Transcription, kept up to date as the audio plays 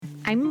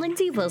I'm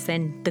Lindsay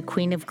Wilson, the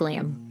Queen of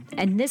Glam,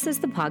 and this is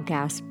the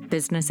podcast,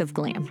 Business of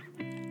Glam.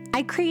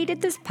 I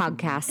created this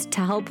podcast to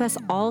help us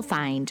all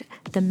find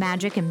the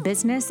magic in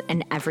business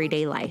and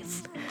everyday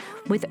life.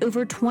 With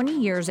over 20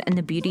 years in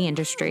the beauty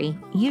industry,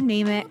 you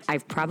name it,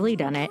 I've probably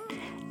done it.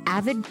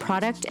 Avid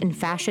product and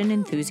fashion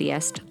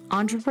enthusiast,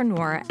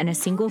 entrepreneur, and a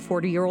single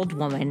 40-year-old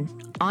woman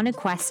on a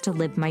quest to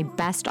live my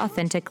best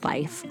authentic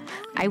life,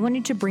 I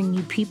wanted to bring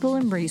you people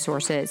and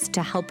resources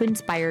to help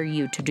inspire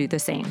you to do the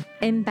same.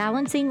 In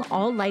balancing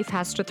all life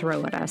has to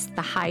throw at us,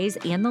 the highs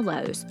and the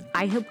lows,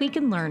 I hope we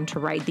can learn to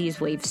ride these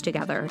waves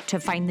together to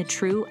find the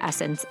true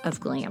essence of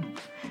glam.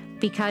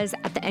 Because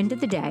at the end of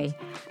the day,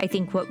 I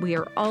think what we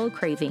are all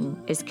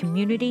craving is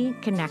community,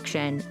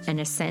 connection, and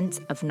a sense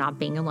of not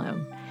being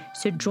alone.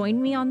 So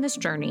join me on this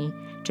journey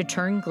to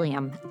turn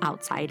glam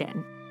outside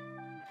in.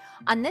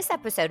 On this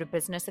episode of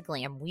Business of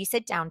Glam, we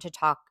sit down to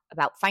talk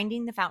about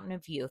finding the fountain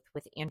of youth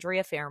with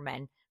Andrea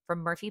Fairman from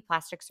Murphy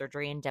Plastic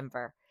Surgery in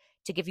Denver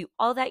to give you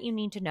all that you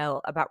need to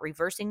know about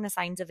reversing the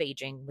signs of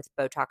aging with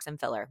Botox and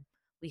filler.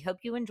 We hope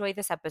you enjoy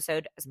this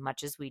episode as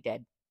much as we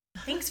did.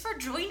 Thanks for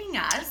joining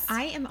us.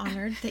 I am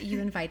honored that you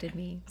invited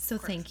me, so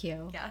thank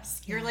you.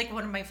 Yes, you're like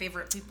one of my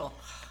favorite people.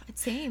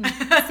 Same.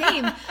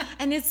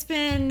 And it's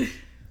been,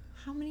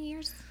 how many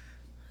years?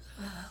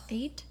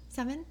 8,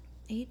 7,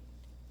 8?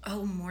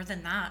 Oh, more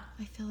than that.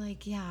 I feel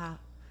like, yeah.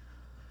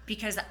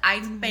 Because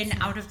I've been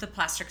out of the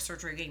plastic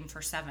surgery game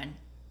for 7.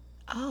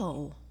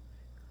 Oh.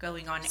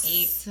 Going on 8.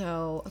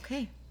 So,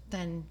 okay.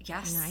 Then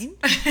yes. 9,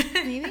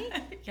 maybe?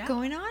 Yeah.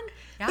 Going on?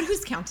 Yeah. But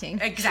who's counting?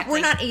 Exactly.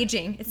 We're not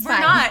aging. It's We're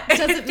fine. not. It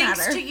doesn't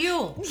matter. Thanks to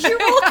you. You're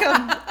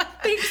welcome.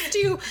 Thanks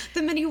to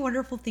the many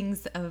wonderful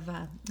things of,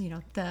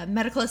 the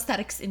medical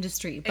aesthetics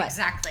industry. But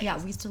exactly.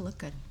 Yeah, we still look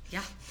good.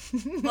 Yeah.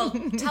 Well,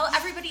 tell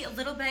everybody a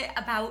little bit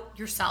about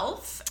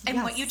yourself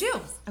and what you do.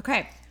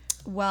 Okay.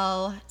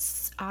 Well,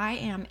 I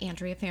am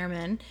Andrea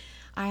Fairman.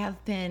 I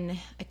have been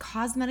a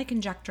cosmetic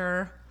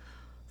injector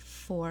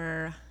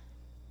for,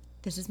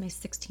 this is my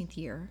 16th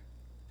year,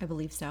 I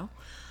believe so.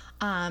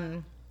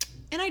 And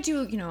I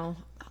do,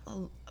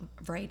 a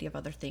variety of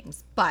other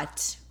things,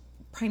 but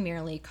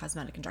primarily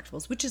cosmetic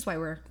injectables, which is why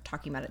we're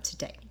talking about it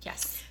today.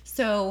 Yes.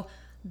 So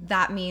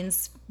that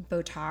means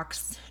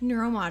Botox,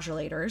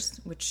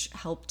 neuromodulators, which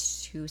help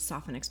to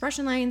soften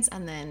expression lines,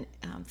 and then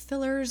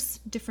fillers,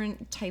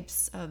 different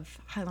types of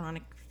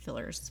hyaluronic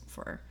fillers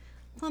for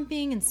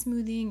plumping and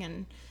smoothing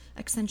and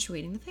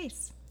accentuating the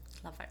face.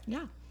 Love it.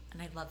 Yeah.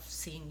 And I love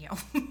seeing you.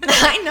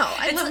 I know.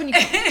 I love when you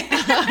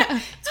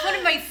come. It's one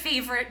of my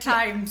favorite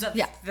times of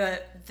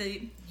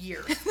the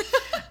year.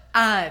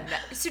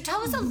 So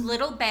tell us a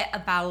little bit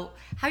about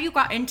how you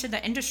got into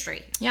the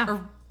industry. Yeah.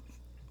 Or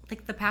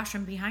like the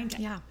passion behind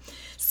it. Yeah.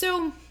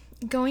 So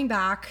going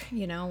back,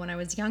 when I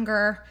was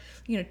younger,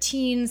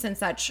 teens and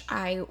such,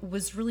 I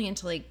was really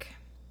into like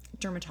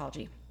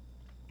dermatology.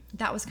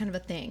 That was kind of a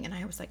thing. And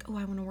I was like, oh,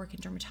 I want to work in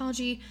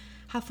dermatology.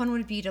 How fun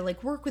would it be to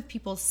like work with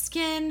people's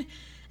skin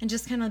and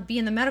just kind of be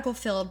in the medical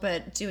field,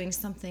 but doing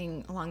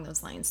something along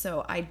those lines.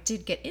 So I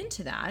did get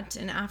into that.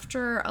 And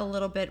after a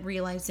little bit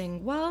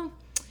realizing, well,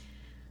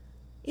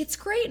 it's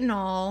great and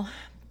all,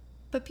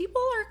 but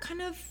people are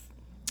kind of,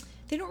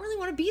 they don't really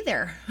want to be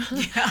there.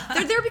 Yeah.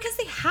 They're there because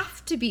they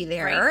have to be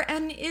there. Right.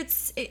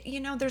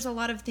 And there's a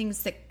lot of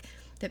things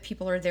that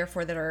people are there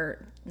for that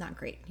are not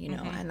great,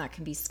 and that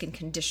can be skin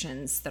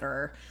conditions that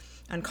are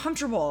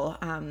uncomfortable,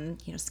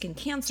 skin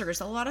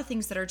cancers, a lot of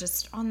things that are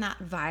just on that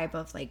vibe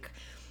of like,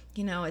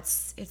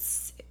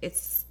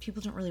 it's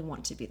people don't really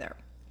want to be there.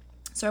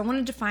 So I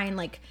wanted to find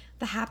like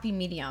the happy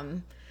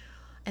medium,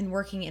 and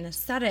working in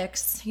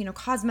aesthetics,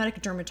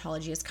 cosmetic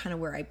dermatology is kind of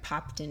where I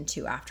popped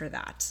into after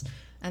that.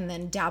 And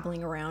then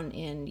dabbling around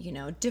in,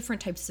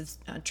 different types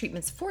of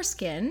treatments for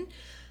skin.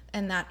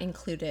 And that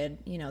included,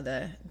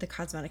 the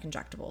cosmetic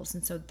injectables.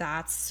 And so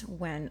that's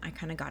when I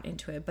kind of got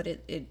into it. But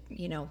it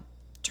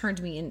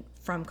turned me in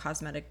from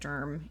cosmetic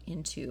derm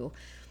into,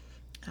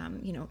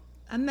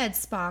 a med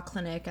spa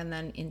clinic, and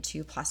then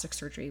into plastic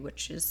surgery,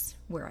 which is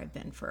where I've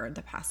been for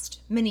the past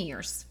many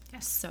years.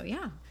 Yes. So,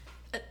 yeah.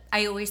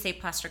 I always say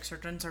plastic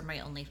surgeons are my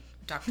only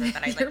doctor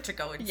that I like to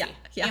go and see.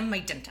 Yeah. And my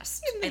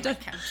dentist. I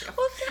like him too.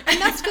 Well,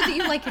 and that's good that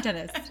you like your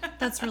dentist.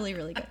 That's really,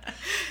 really good.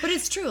 But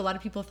it's true. A lot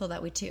of people feel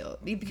that way too.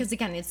 Because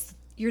again,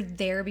 you're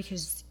there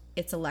because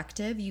it's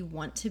elective. You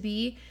want to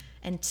be.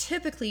 And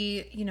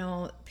typically,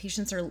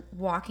 patients are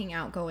walking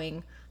out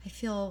going, I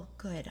feel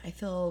good. I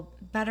feel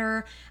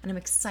better. And I'm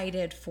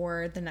excited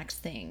for the next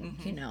thing,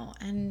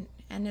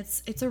 and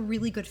it's a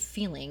really good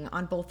feeling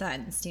on both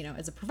ends,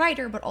 as a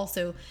provider, but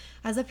also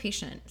as a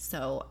patient.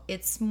 So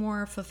it's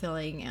more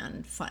fulfilling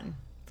and fun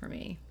for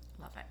me.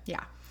 Love it.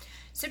 Yeah.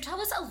 So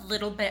tell us a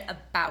little bit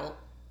about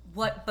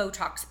what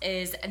Botox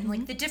is and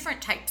like the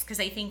different types, because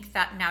I think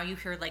that now you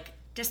hear like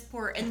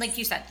Dysport and like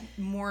you said,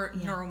 more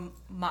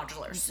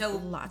neuromodulars.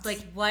 So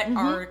like what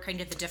are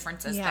kind of the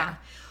differences there?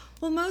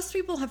 Well, most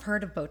people have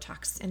heard of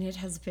Botox, and it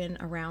has been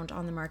around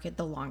on the market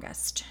the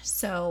longest.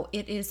 So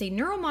it is a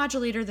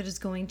neuromodulator that is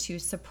going to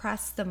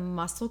suppress the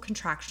muscle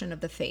contraction of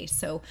the face.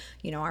 So,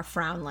 our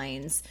frown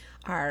lines,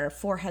 our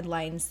forehead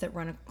lines that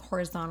run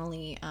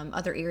horizontally,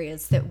 other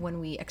areas that when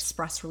we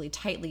express really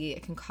tightly,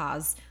 it can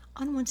cause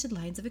unwanted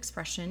lines of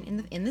expression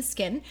in the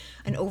skin,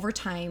 and over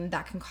time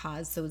that can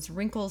cause those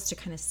wrinkles to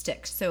kind of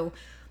stick. So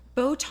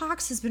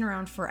Botox has been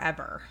around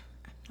forever,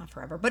 not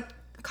forever, but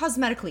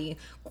cosmetically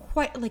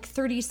quite like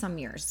 30 some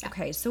years.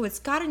 Okay, so it's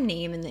got a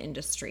name in the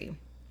industry.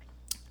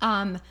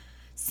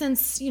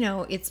 Since,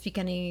 its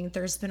beginning,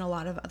 there's been a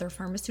lot of other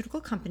pharmaceutical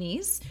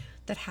companies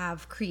that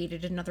have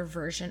created another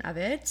version of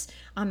it.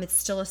 It's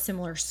still a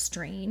similar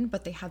strain,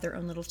 but they have their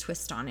own little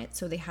twist on it.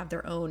 So they have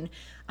their own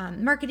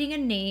marketing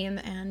and name,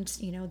 and,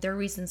 their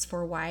reasons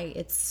for why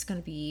it's going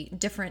to be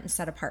different and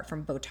set apart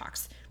from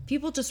Botox.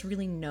 People just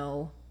really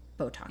know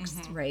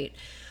Botox, right?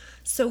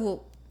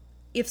 So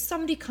if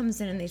somebody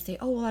comes in and they say,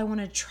 oh, well, I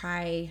want to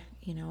try,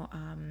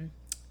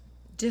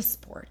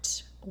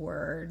 Dysport,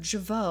 or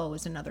Jeuveau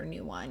is another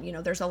new one.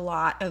 There's a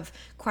lot of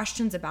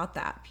questions about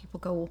that. People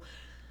go,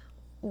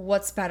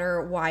 what's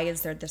better? Why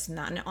is there this and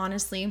that? And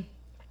honestly,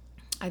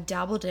 I've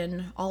dabbled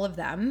in all of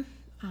them,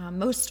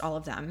 most all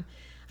of them.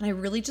 And I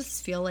really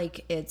just feel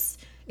like it's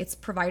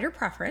provider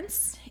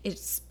preference,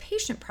 it's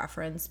patient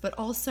preference, but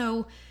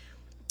also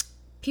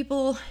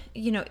people,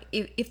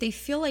 if they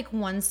feel like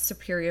one's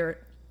superior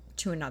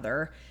to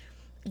another,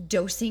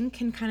 dosing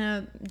can kind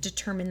of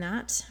determine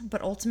that.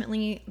 But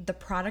ultimately, the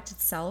product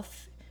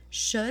itself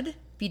should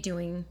be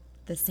doing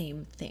the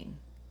same thing,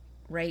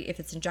 right? If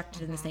it's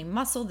injected in the same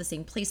muscle, the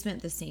same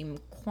placement, the same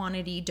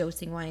quantity,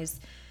 dosing wise,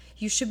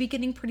 you should be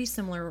getting pretty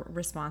similar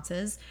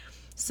responses.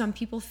 Some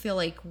people feel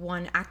like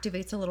one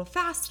activates a little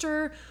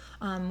faster,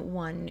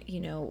 one,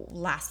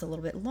 lasts a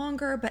little bit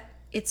longer, but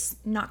it's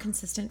not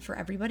consistent for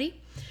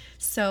everybody.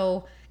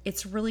 So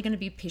it's really going to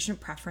be patient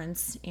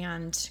preference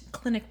and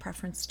clinic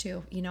preference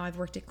too. I've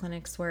worked at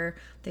clinics where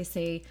they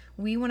say,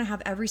 we want to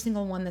have every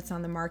single one that's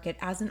on the market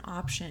as an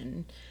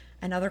option.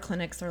 And other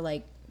clinics are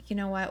like, you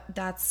know what,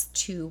 that's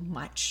too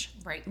much.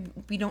 Right.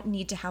 We don't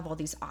need to have all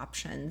these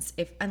options.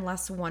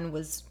 Unless one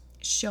was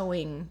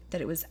showing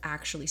that it was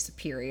actually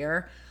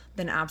superior,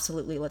 then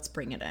absolutely, let's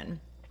bring it in.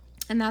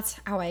 And that's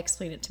how I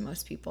explain it to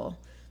most people.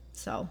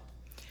 So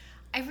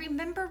I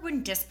remember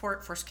when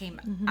Dysport first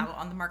came out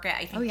on the market.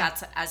 I think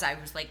that's as I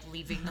was like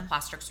leaving the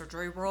plastic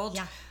surgery world.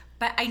 Yeah.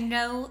 But I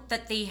know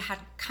that they had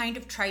kind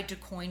of tried to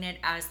coin it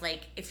as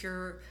like, if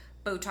your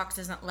Botox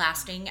isn't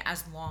lasting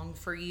as long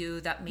for you,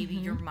 that maybe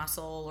your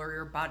muscle or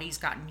your body's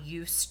gotten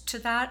used to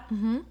that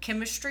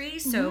chemistry.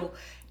 So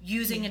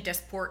using a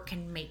Dysport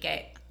can make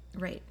it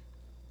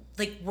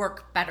like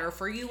work better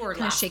for you or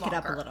last shake longer. It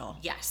up a little.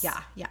 Yes.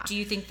 Yeah. Do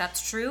you think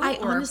that's true? I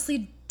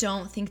honestly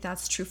don't think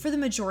that's true for the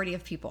majority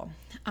of people.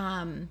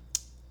 And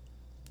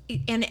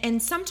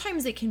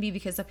sometimes it can be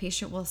because a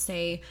patient will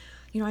say,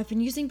 I've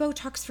been using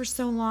Botox for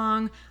so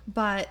long,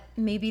 but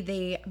maybe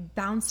they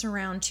bounce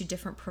around to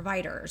different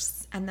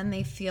providers and then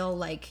they feel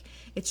like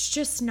it's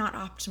just not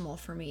optimal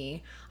for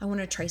me. I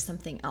want to try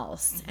something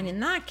else. And in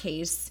that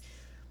case,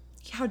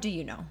 how do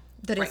you know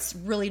that it's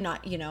really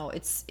not,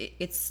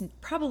 it's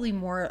probably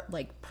more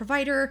like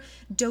provider,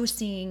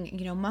 dosing,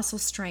 muscle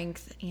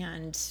strength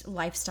and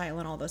lifestyle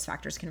and all those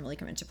factors can really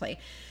come into play.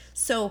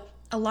 So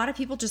a lot of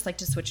people just like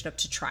to switch it up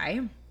to try.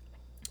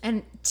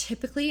 And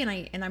typically,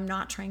 and I'm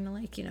not trying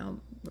to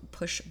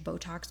push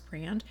Botox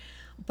brand,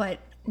 but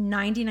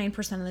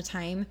 99% of the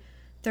time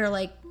they're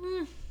like,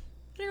 I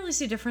didn't really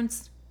see a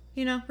difference.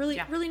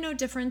 Really no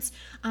difference.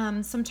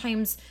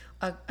 Sometimes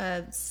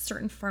a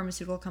certain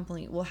pharmaceutical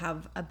company will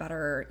have a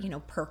better,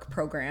 perk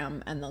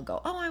program and they'll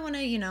go, oh, I want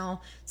to,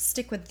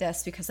 stick with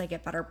this because I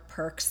get better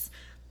perks.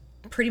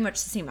 Pretty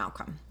much the same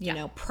outcome.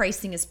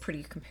 Pricing is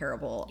pretty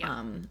comparable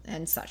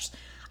and such.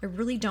 I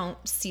really don't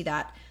see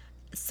that.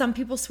 Some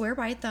people swear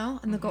by it though,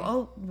 and they'll go,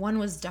 oh, one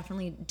was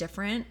definitely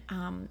different.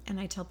 And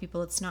I tell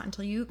people it's not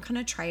until you kind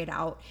of try it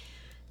out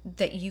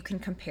that you can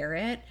compare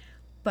it.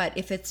 But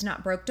if it's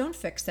not broke, don't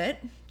fix it,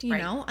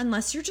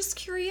 unless you're just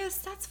curious,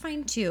 that's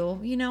fine too.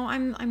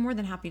 I'm more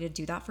than happy to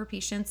do that for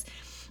patients.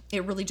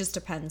 It really just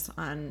depends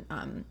on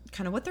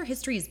kind of what their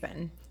history has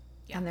been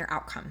and their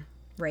outcome,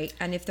 right?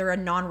 And if they're a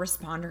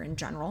non-responder in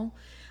general,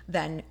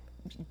 then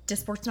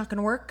Dysport's not going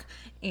to work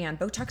and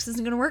Botox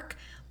isn't going to work.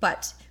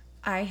 But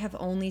I have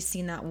only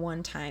seen that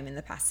one time in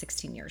the past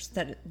 16 years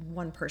that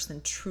one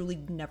person truly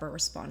never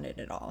responded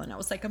at all. And I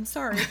was like, I'm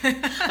sorry.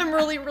 I'm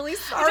really, really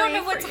sorry. I don't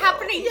know what's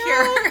happening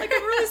here. Like,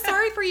 I'm really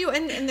sorry for you.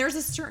 And there's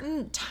a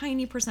certain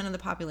tiny percent of the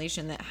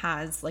population that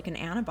has like an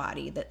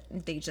antibody that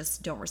they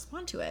just don't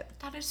respond to it.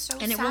 That is so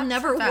sad. And it will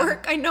never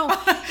work. I know.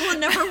 It will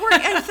never work.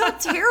 And I felt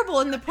terrible.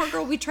 And the poor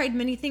girl, we tried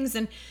many things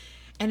and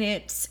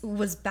it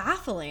was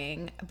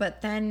baffling.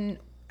 But then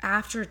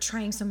after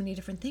trying so many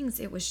different things,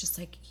 it was just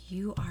like,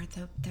 you are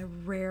the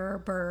rare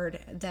bird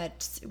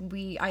that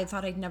I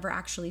thought I'd never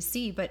actually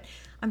see. But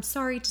I'm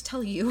sorry to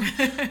tell you,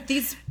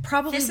 these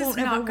probably won't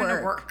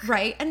ever work.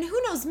 Right? And who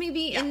knows,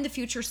 maybe in the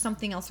future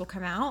something else will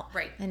come out.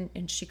 Right.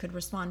 And she could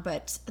respond.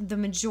 But the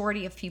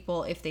majority of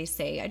people, if they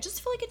say, I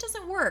just feel like it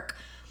doesn't work,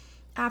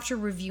 after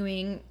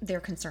reviewing their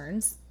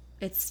concerns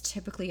It's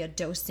typically a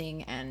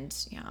dosing and,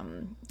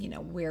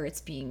 where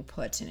it's being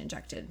put and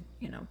injected,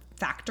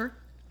 factor.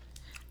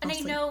 And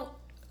Mostly. I know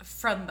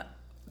from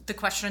the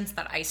questions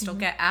that I still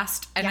get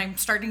asked, and I'm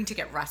starting to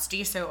get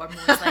rusty, so I'm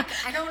always like,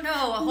 I don't know.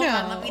 Hold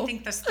on, let me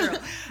think this through.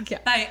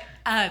 But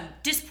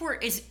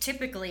Dysport is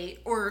typically,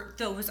 or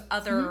those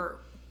other,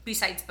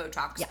 besides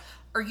Botox,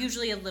 are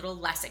usually a little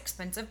less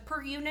expensive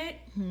per unit,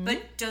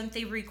 but don't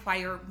they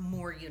require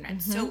more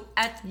units? So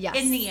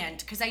in the end,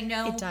 because I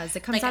know it does.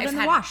 It comes out in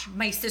the wash.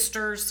 My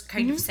sisters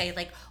kind of say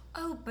like,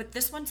 oh, but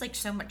this one's like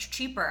so much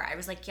cheaper. I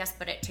was like, yes,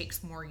 but it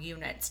takes more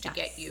units to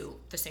get you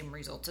the same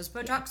results as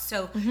Botox.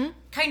 So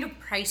kind of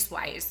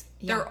price-wise,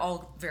 they're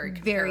all very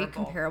comparable. Very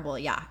comparable,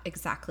 yeah,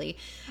 exactly.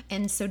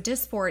 And so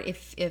Dysport,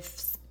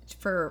 if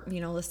for,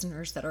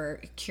 listeners that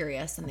are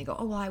curious and they go,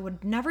 oh, well, I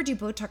would never do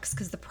Botox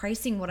because the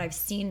pricing, what I've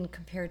seen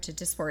compared to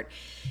Dysport,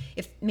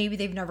 if maybe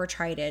they've never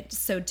tried it.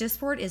 So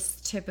Dysport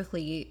is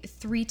typically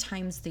 3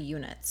 times the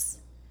units.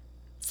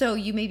 So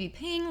you may be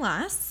paying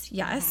less,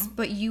 yes,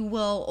 but you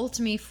will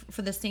ultimately,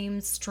 for the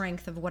same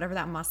strength of whatever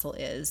that muscle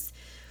is,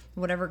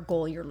 whatever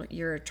goal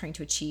you're trying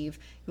to achieve,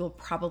 you will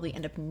probably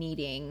end up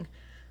needing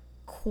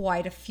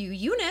quite a few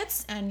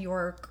units, and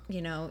your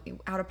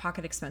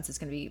out-of-pocket expense is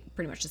going to be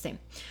pretty much the same.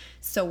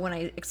 So when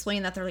I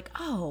explain that, they're like,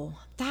 oh,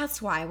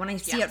 that's why. When I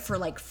see it for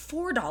like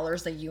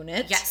 $4 a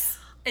unit, yes,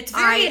 it's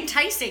very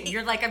enticing.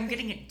 You're like, I'm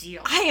getting a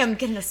deal. I am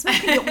getting a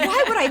smoking deal.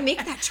 Why would I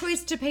make that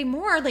choice to pay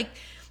more?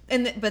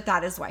 But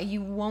that is why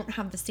you won't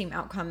have the same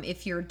outcome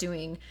if you're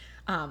doing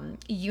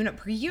unit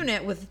per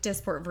unit with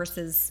Dysport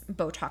versus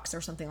Botox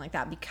or something like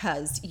that,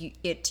 because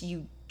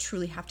you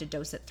truly have to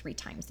dose it 3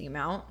 times the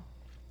amount.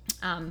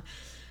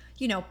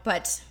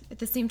 But at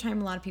the same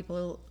time, a lot of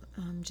people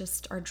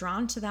just are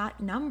drawn to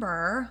that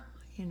number,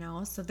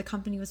 so the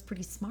company was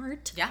pretty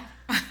smart. Yeah.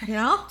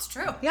 It's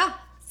true. Yeah.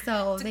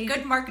 So it's a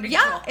good marketing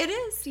tool. It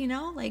is,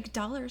 like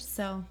dollars.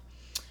 So,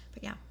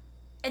 but yeah.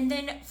 And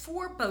then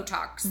for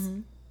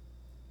Botox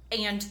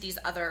and these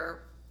other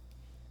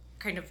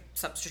kind of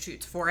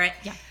substitutes for it.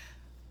 Yeah.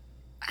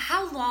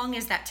 How long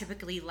is that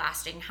typically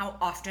lasting? How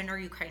often are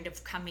you kind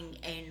of coming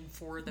in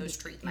for those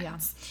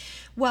treatments? Yeah.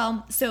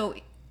 Well, so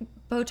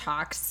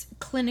Botox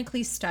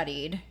clinically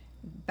studied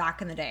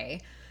back in the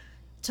day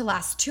to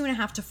last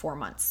 2.5 to 4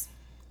 months.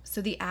 So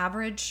the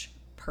average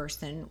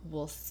person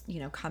will,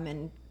 come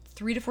in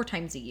 3 to 4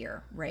 times a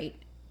year, right?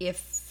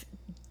 If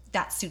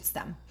that suits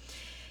them.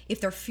 If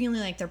they're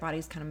feeling like their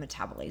body's kind of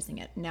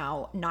metabolizing it.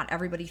 Now, not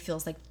everybody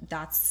feels like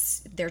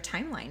that's their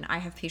timeline. I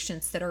have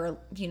patients that are,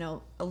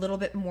 a little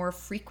bit more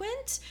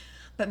frequent,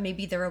 but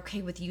maybe they're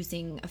okay with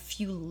using a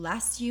few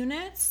less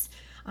units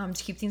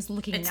to keep things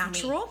looking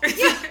natural.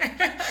 Yeah.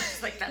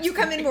 Like, that's you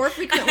come in more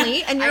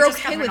frequently and you're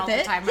okay with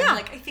it. Yeah. I'm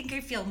like, I think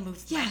I feel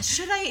movement. Yeah,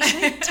 should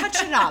I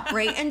touch it up,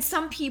 right? And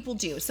some people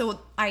do.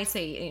 So I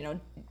say,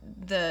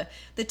 the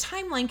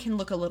timeline can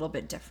look a little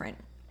bit different.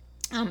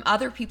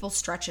 Other people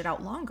stretch it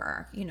out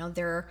longer.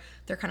 They're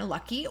kind of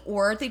lucky,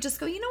 or they just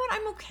go, you know what,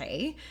 I'm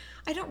okay.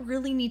 I don't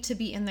really need to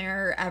be in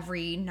there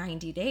every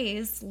 90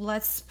 days.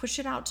 Let's push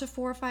it out to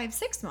 4, 5,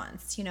 6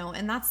 months,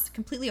 and that's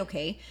completely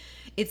okay.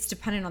 It's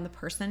dependent on the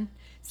person.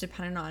 It's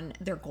dependent on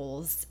their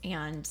goals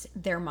and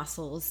their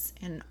muscles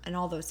and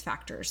all those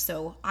factors.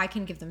 So I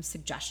can give them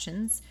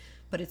suggestions,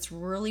 but it's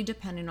really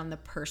dependent on the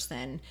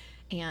person.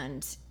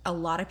 And a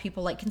lot of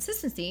people like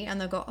consistency, and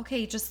they'll go,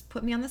 okay, just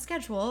put me on the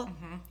schedule.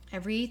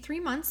 Every 3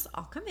 months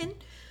I'll come in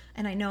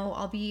and I know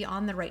I'll be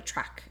on the right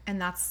track.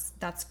 And that's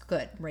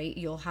good, right?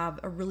 You'll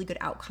have a really good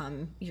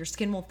outcome. Your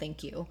skin will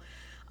thank you.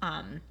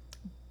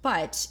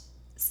 But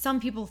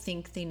some people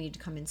think they need to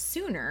come in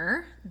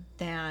sooner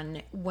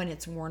than when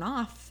it's worn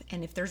off.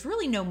 And if there's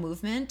really no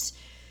movement,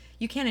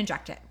 you can't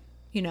inject it.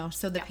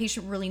 So the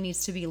patient really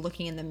needs to be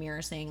looking in the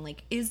mirror saying,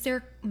 like, is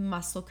there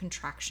muscle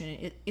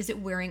contraction? Is it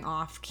wearing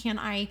off? Can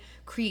I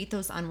create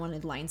those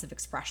unwanted lines of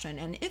expression?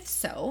 And if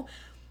so,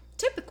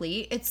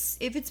 typically if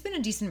it's been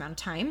a decent amount of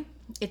time,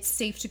 it's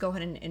safe to go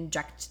ahead and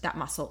inject that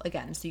muscle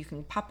again. So you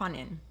can pop on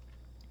in.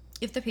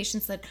 If the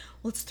patient said,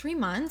 well, it's 3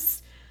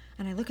 months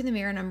and I look in the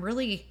mirror and I'm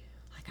really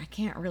like, I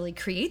can't really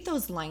create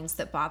those lines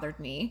that bothered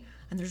me,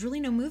 and there's really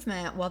no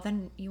movement, well,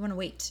 then you want to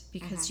wait,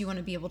 because you want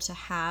to be able to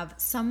have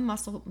some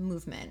muscle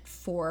movement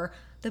for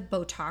the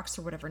Botox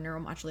or whatever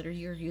neuromodulator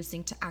you're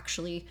using to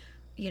actually,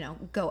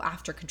 go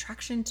after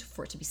contraction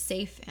for it to be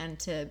safe and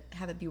to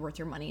have it be worth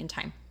your money and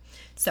time.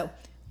 So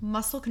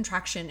muscle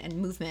contraction and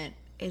movement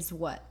is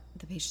what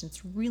the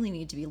patients really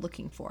need to be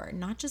looking for,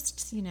 not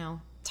just,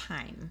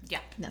 time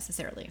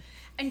necessarily.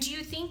 And do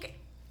you think,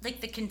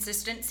 like, the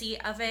consistency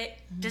of it,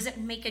 does it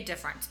make a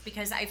difference?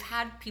 Because I've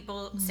had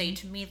people say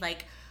to me,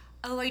 like,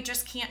 oh, I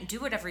just can't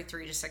do it every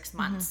 3 to 6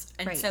 months.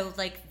 And so,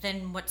 like,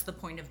 then what's the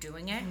point of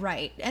doing it?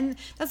 Right. And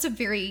that's a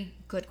very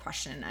good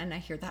question, and I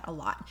hear that a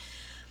lot.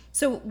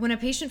 So when a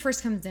patient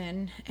first comes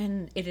in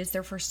and it is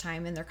their first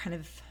time and they're kind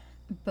of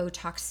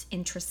Botox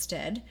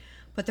interested,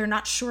 but they're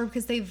not sure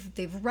because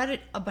they've read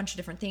it a bunch of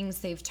different things,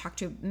 they've talked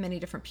to many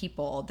different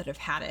people that have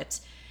had it.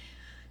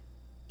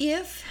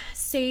 If,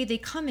 say, they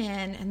come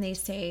in and they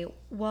say,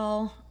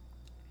 well,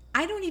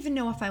 I don't even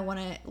know if I want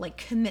to like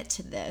commit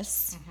to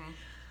this.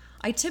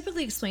 I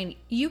typically explain,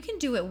 you can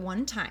do it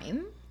one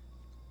time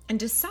and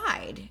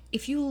decide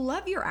if you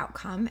love your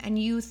outcome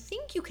and you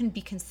think you can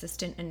be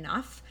consistent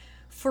enough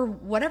for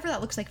whatever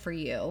that looks like for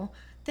you,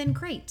 then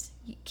great.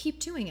 Keep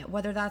doing it,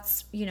 whether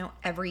that's,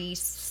 every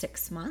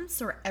 6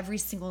 months or every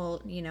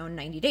single,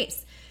 90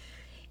 days.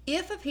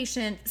 If a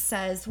patient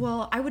says,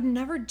 well, I would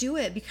never do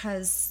it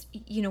because,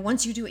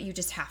 once you do it, you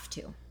just have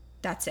to.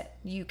 That's it.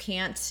 You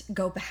can't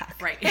go back.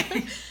 Right.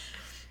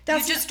 You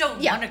just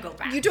don't want to go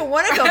back. You don't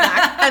want to go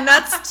back. And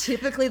that's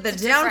typically the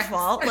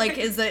downfall. Like,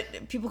 is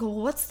that people go,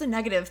 well, what's the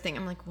negative thing?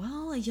 I'm like,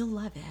 well, you'll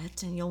love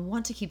it and you'll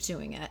want to keep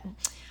doing it.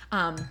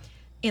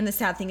 And the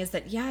sad thing is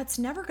that, it's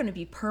never going to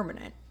be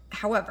permanent.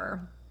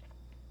 However,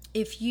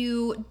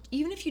 even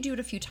if you do it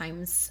a few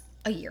times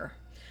a year,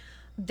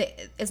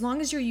 as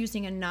long as you're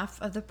using enough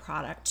of the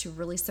product to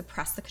really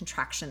suppress the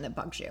contraction that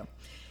bugs you,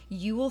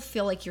 you will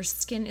feel like your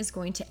skin is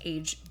going to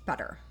age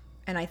better.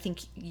 And I think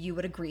you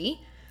would agree.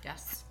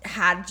 Yes.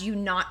 Had you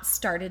not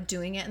started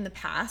doing it in the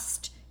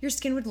past, your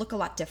skin would look a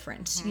lot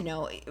different.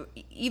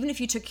 Even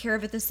if you took care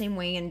of it the same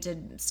way and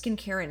did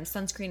skincare and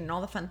sunscreen and all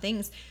the fun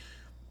things,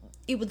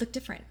 it would look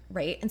different,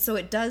 right? And so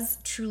it does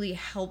truly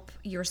help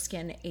your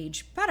skin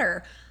age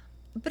better.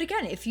 But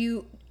again,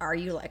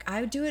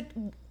 I do it,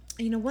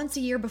 once a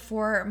year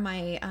before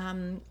my,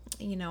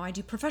 I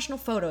do professional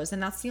photos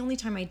and that's the only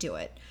time I do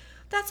it.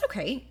 That's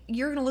okay.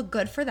 You're going to look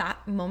good for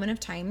that moment of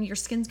time. Your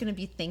skin's going to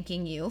be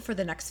thanking you for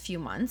the next few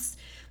months,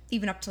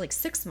 even up to like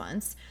 6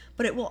 months,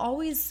 but it will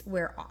always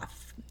wear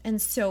off. And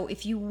so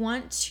if you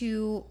want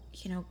to,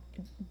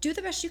 do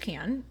the best you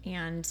can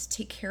and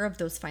take care of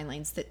those fine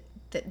lines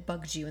that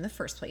bugged you in the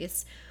first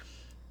place,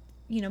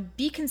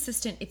 be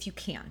consistent if you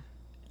can,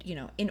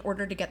 in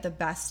order to get the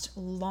best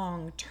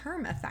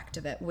long-term effect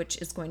of it, which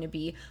is going to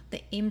be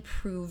the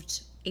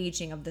improved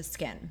aging of the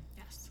skin.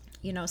 Yes.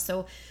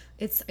 So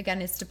it's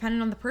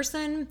dependent on the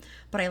person,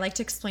 but I like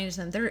to explain to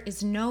them, there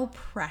is no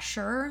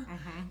pressure.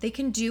 They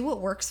can do what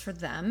works for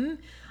them.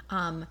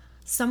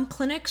 Some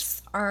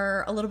clinics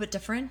are a little bit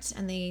different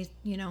and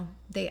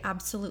they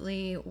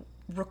absolutely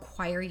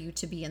require you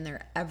to be in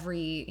there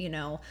every,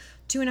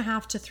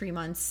 2.5 to 3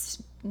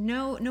 months.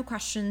 No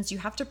questions. You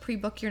have to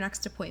pre-book your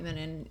next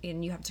appointment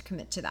and you have to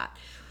commit to that.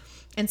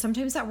 And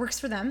sometimes that works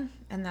for them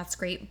and that's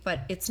great, but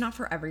it's not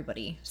for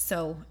everybody.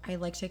 So I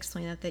like to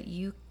explain that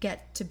you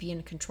get to be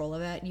in control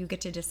of it. You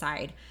get to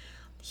decide,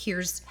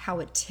 here's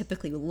how it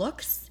typically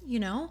looks,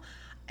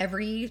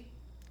 every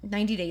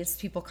 90 days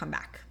people come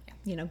back,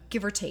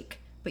 give or take,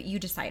 but you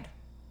decide.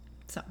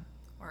 So.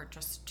 Or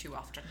just too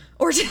often.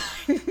 Or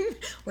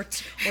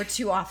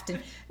too often.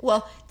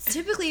 Well,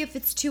 typically if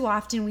it's too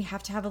often, we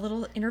have to have a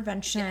little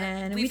intervention.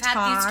 And We've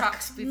had these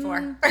talks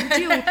before. We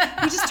do.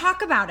 We just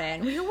talk about it.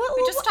 And we go,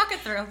 we just talk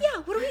it through.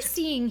 Yeah, what are we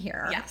seeing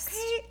here? Yes.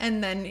 Okay.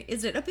 And then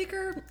is it a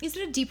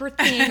deeper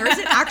thing? Or is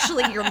it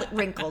actually your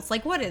wrinkles?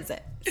 Like, what is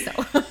it?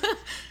 So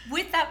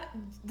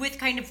with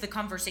kind of the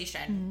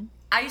conversation,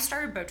 I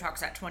started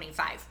Botox at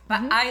 25,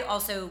 but I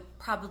also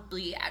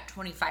probably at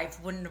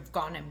 25 wouldn't have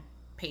gone and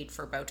paid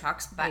for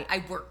Botox, but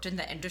I worked in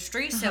the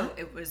industry, so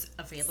it was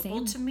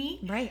available to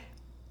me. Right.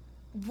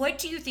 What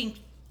do you think?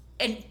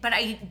 But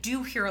I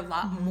do hear a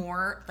lot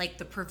more like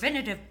the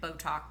preventative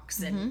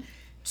Botox and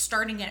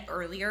starting it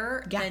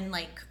earlier than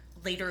like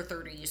later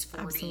 30s, 40s,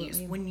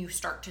 Absolutely. When you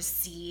start to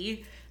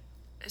see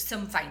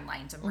some fine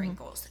lines and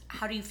wrinkles.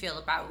 How do you feel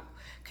about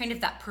kind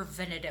of that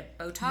preventative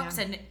Botox?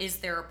 And is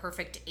there a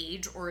perfect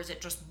age, or is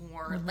it just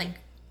more like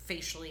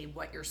facially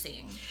what you're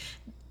seeing?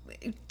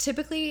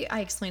 Typically,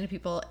 I explain to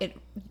people,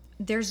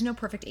 there's no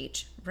perfect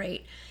age,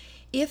 right?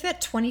 If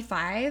at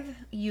 25,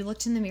 you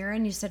looked in the mirror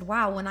and you said,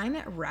 wow, when I'm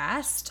at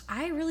rest,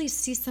 I really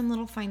see some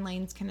little fine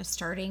lines kind of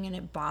starting and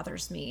it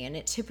bothers me. And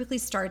it typically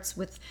starts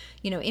with,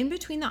 in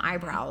between the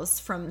eyebrows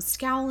from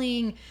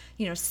scowling,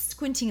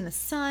 squinting in the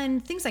sun,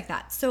 things like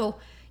that. So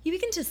you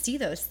begin to see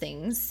those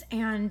things.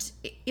 And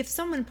if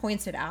someone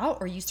points it out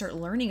or you start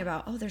learning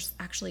about, oh, there's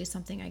actually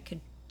something I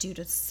could do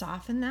to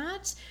soften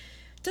that,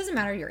 doesn't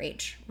matter your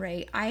age,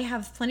 right? I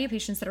have plenty of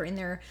patients that are in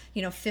their,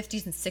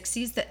 50s and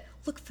 60s that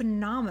look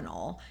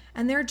phenomenal.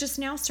 And they're just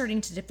now starting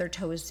to dip their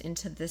toes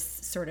into this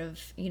sort of,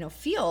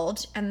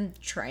 field and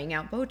trying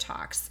out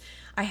Botox.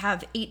 I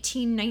have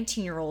 18,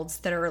 19-year-olds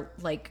that are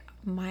like,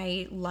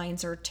 my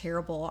lines are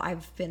terrible.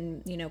 I've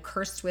been,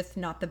 cursed with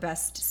not the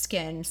best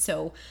skin.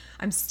 So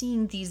I'm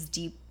seeing these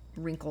deep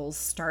wrinkles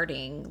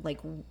starting. Like,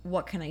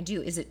 what can I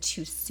do? Is it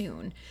too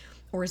soon?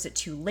 Or is it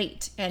too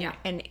late? And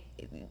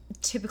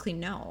typically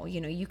no,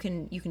 you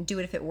can do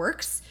it if it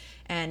works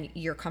and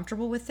you're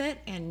comfortable with it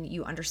and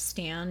you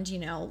understand,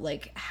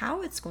 like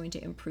how it's going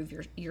to improve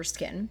your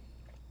skin.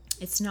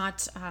 It's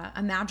not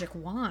a magic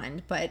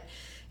wand, but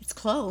it's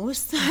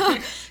close,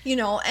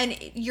 and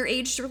your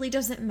age really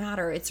doesn't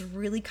matter. It's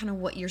really kind of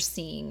what you're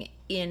seeing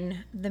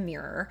in the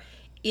mirror.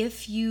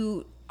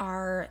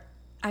 I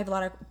have a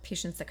lot of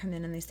patients that come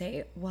in and they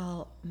say,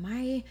 well,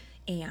 my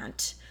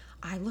aunt,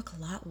 I look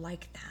a lot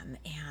like them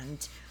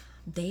and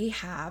they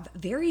have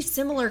very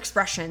similar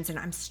expressions, and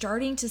I'm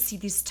starting to see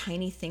these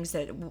tiny things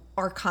that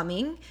are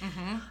coming.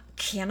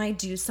 Can I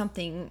do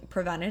something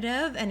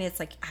preventative? And it's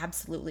like,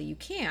 absolutely you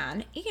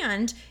can.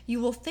 And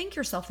you will thank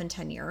yourself in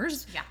 10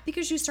 years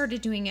because you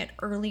started doing it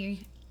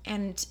early,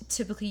 and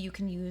typically you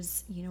can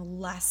use,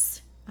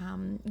 less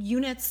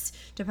units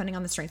depending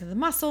on the strength of the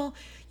muscle.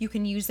 You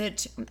can use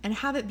it and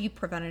have it be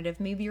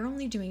preventative. Maybe you're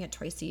only doing it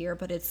twice a year,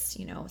 but it's,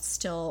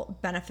 still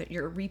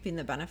you're reaping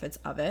the benefits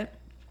of it.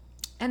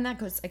 And that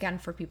goes, again,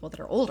 for people that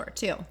are older,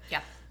 too.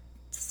 Yeah.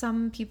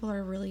 Some people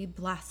are really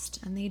blessed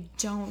and they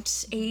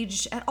don't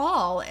age at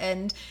all.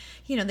 And,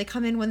 they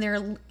come in when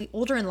they're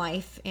older in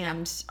life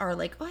and are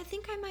like, oh, I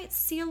think I might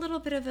see a little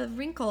bit of a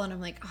wrinkle. And I'm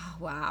like, oh,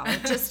 wow,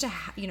 just to,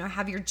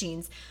 have your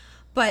genes.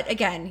 But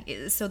again,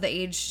 so the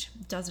age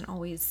doesn't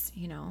always,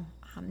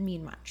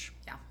 mean much.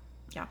 Yeah.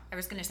 Yeah. I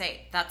was going to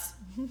say,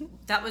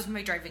 that was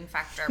my driving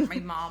factor. My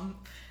mom...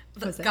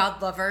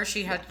 God love her.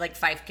 She had like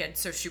 5 kids,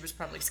 so she was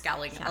probably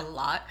scowling a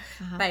lot.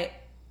 But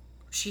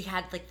she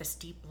had like this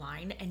deep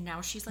line, and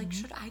now she's like,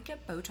 should I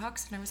get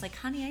Botox? And I was like,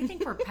 honey, I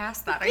think we're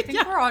past that. I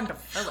think we're on to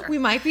filler. We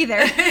might be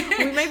there.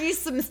 We might be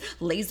some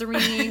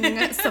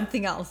lasering,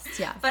 something else.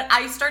 Yeah. But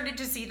I started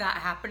to see that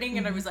happening,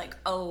 and I was like,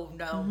 oh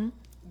no,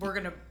 we're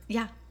going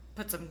to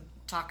put some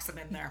toxin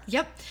in there.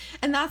 Yep.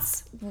 And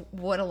that's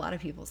what a lot of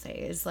people say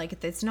is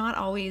like, it's not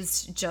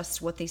always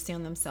just what they say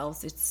on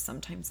themselves. It's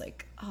sometimes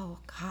like, oh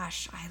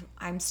gosh,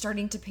 I'm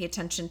starting to pay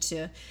attention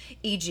to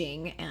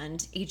aging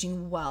and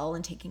aging well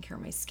and taking care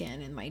of my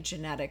skin, and my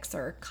genetics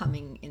are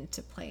coming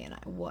into play, and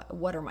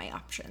what are my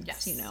options?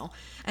 Yes.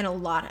 And a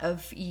lot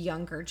of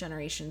younger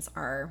generations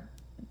are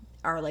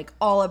like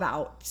all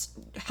about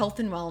health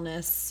and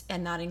wellness,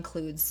 and that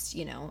includes,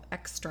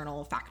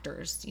 external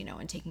factors,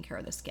 and taking care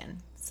of the skin.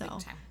 So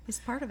it's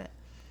part of it.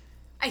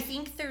 I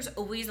think there's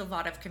always a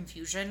lot of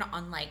confusion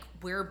on like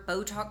where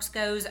Botox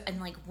goes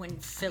and like when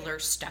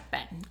fillers step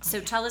in.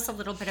 So tell us a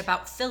little bit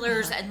about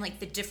fillers and like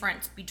the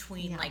difference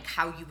between like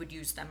how you would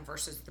use them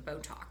versus the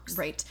Botox.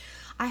 Right.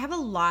 I have a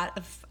lot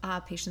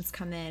of patients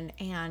come in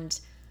and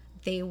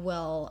they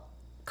will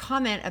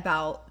comment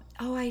about,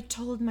 oh, I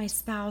told my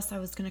spouse I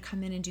was going to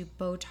come in and do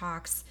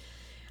Botox,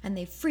 and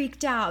they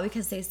freaked out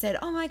because they said,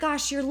 oh my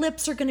gosh, your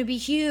lips are going to be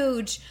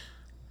huge.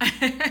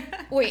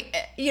 Wait,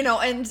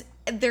 and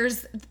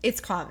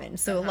it's common.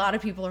 So a lot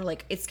of people are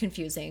like, it's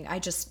confusing. I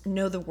just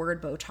know the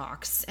word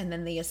Botox, and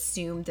then they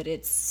assume that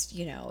it's,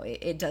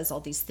 it does all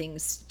these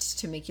things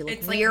to make you look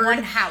it's weird. Like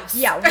one house.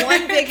 Yeah,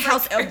 one big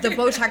house. The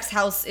Botox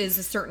house is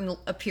a certain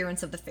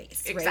appearance of the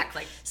face.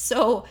 Exactly. Right?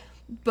 So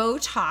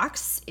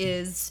Botox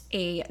is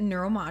a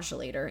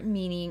neuromodulator,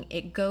 meaning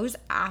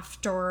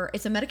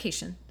it's a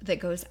medication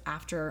that goes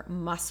after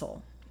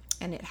muscle,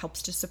 and it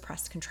helps to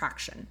suppress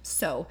contraction.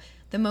 So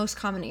the most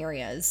common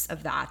areas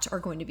of that are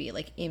going to be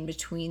like in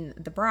between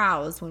the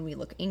brows when we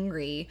look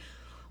angry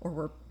or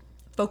we're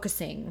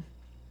focusing,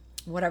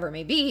 whatever it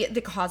may be,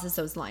 that causes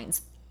those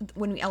lines.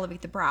 When we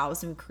elevate the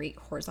brows and we create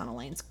horizontal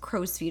lines,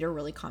 crow's feet are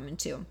really common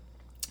too.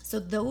 So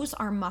those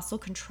are muscle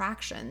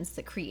contractions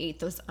that create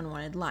those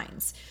unwanted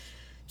lines.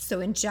 So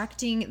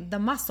injecting the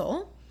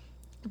muscle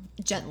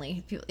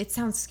gently, it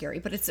sounds scary,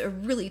 but it's a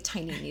really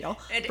tiny needle,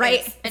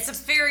 right? It's a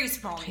very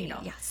small needle.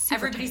 Yeah,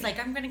 everybody's tiny.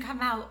 like, I'm going to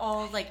come out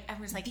all like,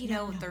 everyone's like,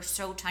 no, they're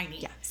so tiny.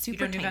 Yeah,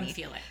 super tiny. You don't even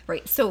feel it.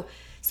 Right. So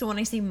when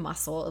I say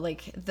muscle,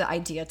 like the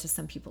idea to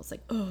some people is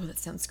like, oh, that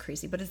sounds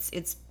crazy, but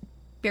it's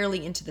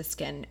barely into the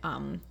skin,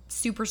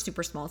 super,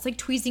 super small. It's like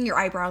tweezing your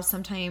eyebrows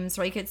sometimes,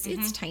 right?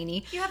 It's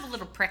tiny. You have a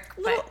little prick,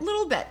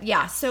 little bit.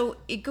 Yeah. So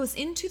it goes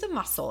into the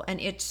muscle, and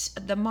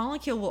the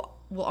molecule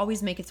will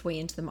always make its way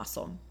into the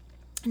muscle.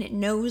 And it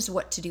knows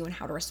what to do and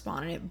how to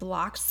respond. And it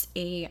blocks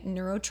a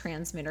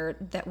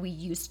neurotransmitter that we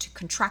use to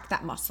contract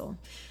that muscle.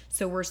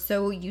 So we're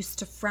so used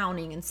to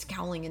frowning and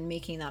scowling and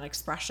making that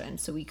expression.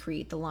 So we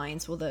create the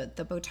lines. Well, the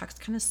Botox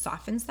kind of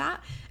softens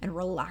that and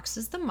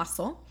relaxes the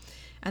muscle.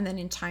 And then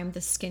in time,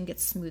 the skin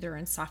gets smoother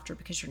and softer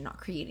because you're not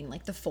creating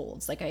like the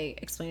folds. Like I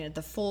explained it,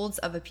 the folds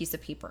of a piece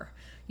of paper.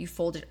 You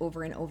fold it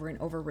over and over and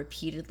over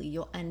repeatedly.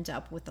 You'll end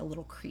up with a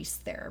little crease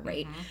there,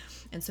 right?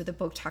 And so the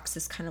Botox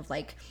is kind of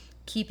like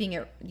keeping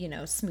it,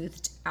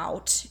 smoothed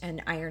out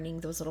and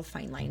ironing those little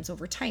fine lines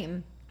over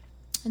time.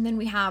 And then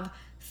we have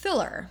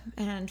filler.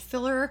 And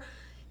filler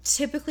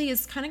typically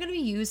is kind of going to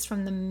be used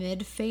from the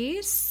mid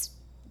face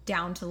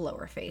down to the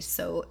lower face.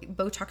 So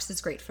Botox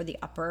is great for the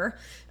upper.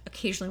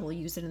 Occasionally we'll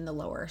use it in the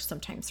lower,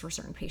 sometimes for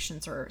certain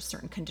patients or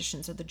certain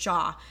conditions of the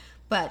jaw.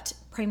 But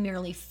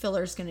primarily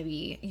filler is going to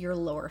be your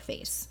lower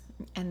face.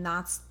 And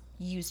that's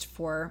used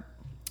for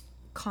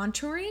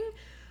contouring,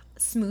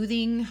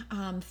 smoothing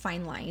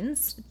fine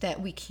lines that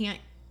we can't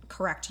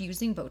correct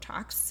using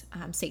Botox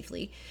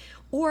safely,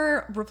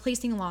 or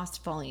replacing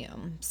lost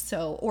volume.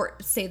 So, or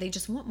say they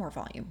just want more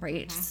volume,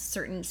 right?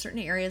 Certain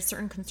areas,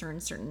 certain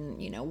concerns, certain,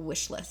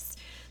 wish lists.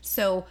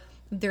 So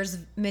there's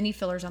many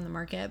fillers on the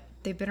market.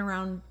 They've been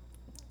around,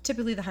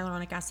 typically the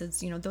hyaluronic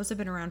acids, those have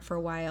been around for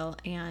a while,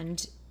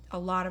 and a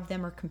lot of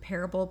them are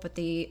comparable, but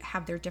they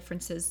have their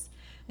differences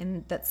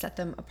and that set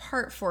them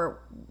apart for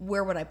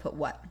where would I put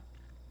what.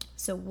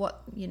 So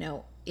what,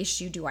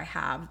 issue do I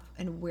have,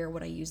 and where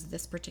would I use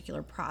this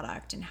particular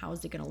product, and how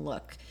is it going to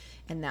look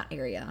in that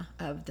area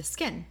of the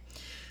skin?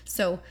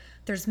 So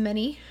there's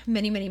many.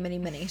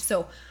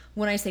 So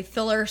when I say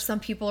filler, some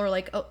people are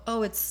like,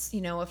 oh, it's,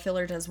 a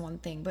filler does one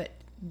thing, but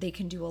they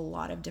can do a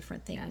lot of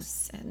different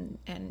things. Yes.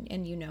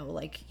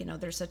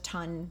 And there's a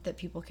ton that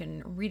people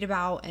can read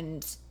about,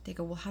 and they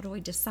go, well, how do I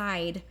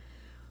decide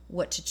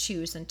what to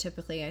choose? And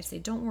typically I say,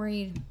 don't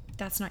worry,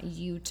 that's not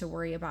you to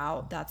worry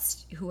about.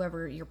 That's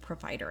whoever your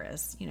provider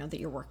is, that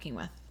you're working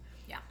with.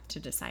 Yeah. To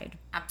decide.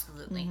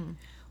 Absolutely. Mm-hmm.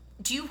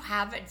 Do you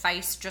have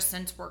advice, just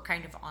since we're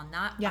kind of on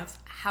that, of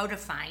how to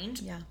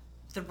find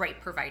the right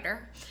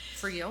provider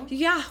for you?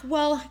 Yeah,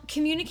 well,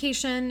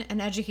 communication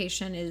and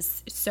education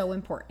is so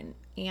important.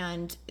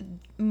 And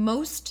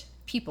most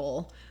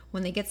people,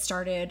 when they get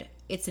started,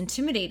 it's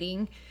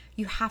intimidating.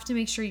 You have to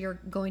make sure you're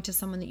going to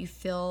someone that you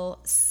feel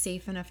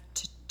safe enough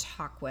to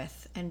talk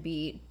with and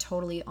be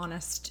totally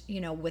honest,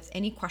 with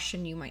any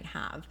question you might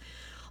have.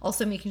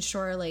 Also making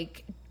sure,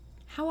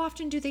 how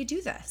often do they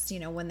do this,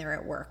 when they're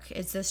at work?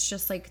 Is this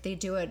just like they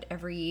do it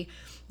every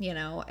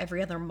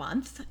other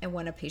month and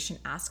when a patient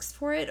asks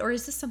for it? Or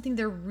is this something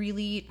they're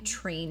really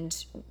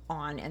trained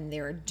on and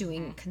they're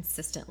doing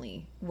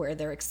consistently, where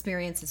their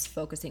experience is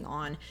focusing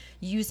on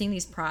using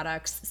these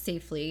products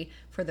safely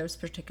for those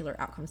particular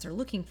outcomes they're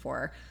looking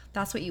for?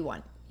 That's what you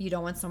want. You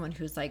don't want someone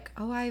who's like,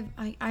 oh,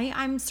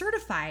 I'm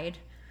certified,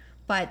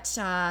 but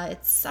I'm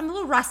a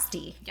little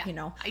rusty,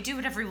 I do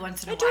it every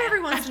once in a while. I do it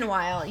every once in a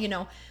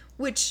while,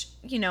 which,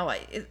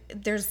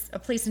 there's a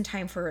place and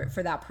time for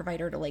that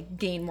provider to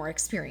gain more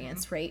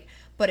experience, right?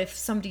 But if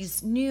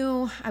somebody's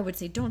new, I would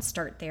say don't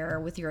start there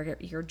with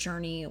your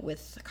journey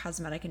with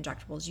cosmetic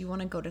injectables. You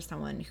want to go to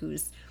someone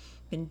who's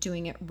been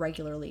doing it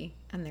regularly,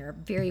 and they're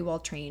very well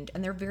trained,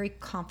 and they're very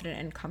confident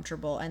and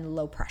comfortable and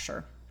low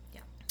pressure.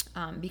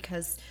 Yeah.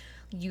 Because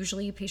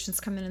usually patients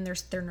come in and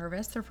they're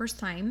nervous their first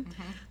time.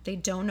 Mm-hmm. They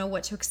don't know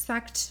what to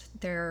expect.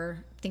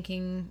 They're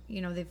thinking,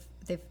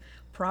 they've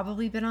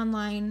probably been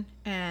online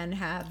and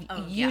have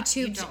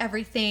YouTubed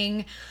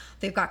everything.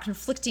 They've got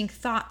conflicting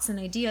thoughts and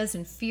ideas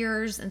and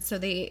fears. And so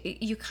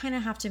you kind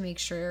of have to make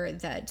sure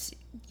that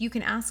you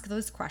can ask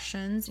those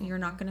questions and you're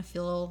not going to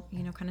feel,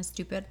 kind of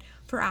stupid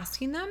for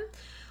asking them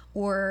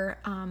or,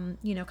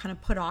 kind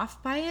of put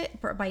off by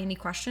any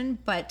question,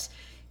 but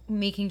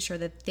making sure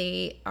that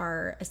they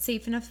are a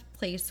safe enough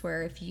place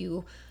where if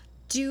you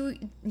do,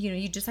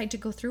 you decide to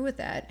go through with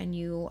it and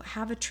you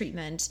have a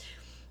treatment,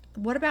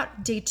 what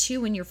about day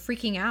 2 when you're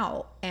freaking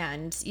out?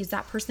 And is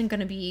that person going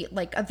to be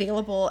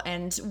available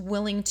and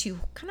willing to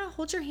kind of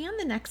hold your hand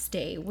the next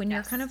day when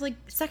you're kind of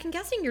second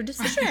guessing your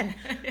decision?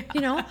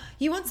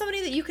 You want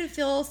somebody that you can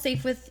feel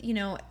safe with,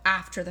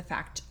 after the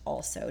fact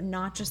also,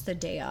 not just the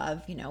day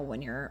of,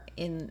 when you're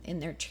in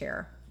their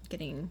chair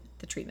getting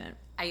the treatment.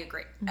 I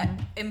agree. Mm-hmm.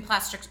 In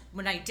plastics,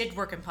 when I did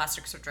work in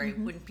plastic surgery,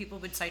 when people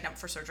would sign up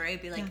for surgery,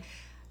 I'd be like,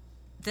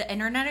 the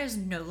internet is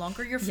no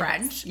longer your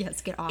friend.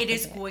 Yes, get off it. It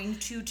is going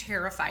to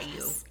terrify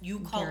you. You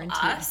call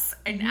us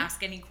and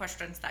ask any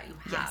questions that you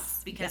have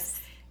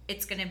because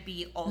it's going to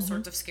be all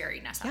sorts of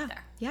scariness out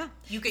there. Yeah.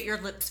 You get your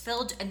lips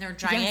filled and they're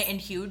giant and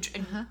huge,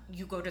 and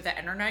you go to the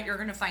internet, you're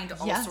going to find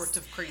all sorts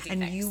of crazy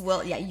things. And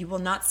you will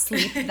not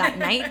sleep that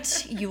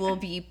night. You will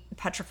be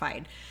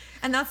petrified.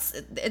 And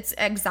it's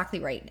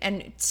exactly right.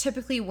 And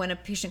typically when a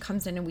patient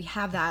comes in and we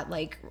have that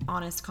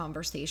honest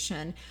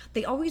conversation,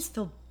 they always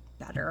feel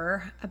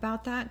better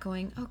about that,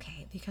 going,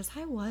 okay, because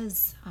I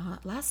was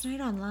last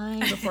night online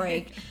before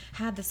I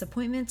had this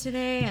appointment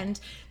today, and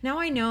now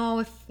I know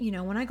if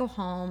when I go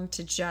home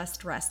to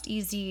just rest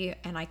easy,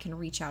 and I can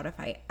reach out if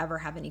I ever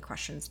have any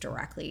questions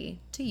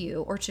directly to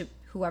you or to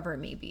whoever it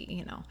may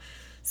be.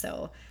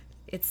 So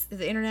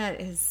the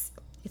internet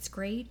it's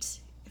great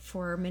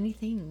for many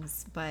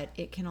things, but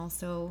it can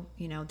also,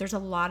 there's a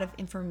lot of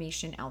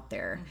information out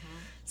there. Mm-hmm.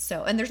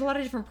 So, and there's a lot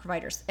of different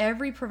providers.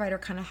 Every provider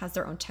kind of has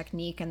their own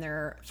technique and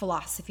their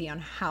philosophy on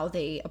how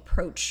they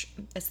approach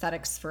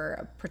aesthetics for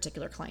a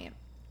particular client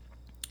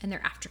and their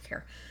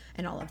aftercare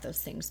and all of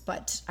those things.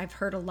 But I've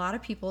heard a lot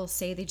of people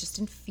say they just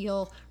didn't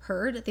feel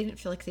heard. They didn't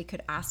feel like they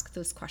could ask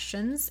those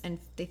questions, and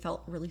they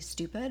felt really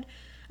stupid,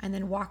 and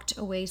then walked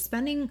away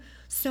spending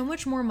so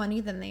much more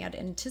money than they had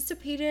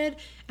anticipated,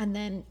 and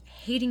then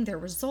hating their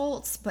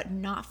results, but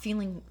not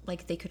feeling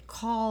like they could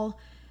call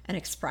and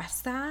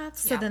express that.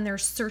 So then they're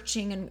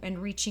searching and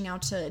reaching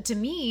out to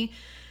me,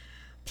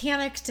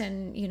 panicked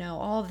and,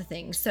 all of the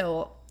things.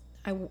 So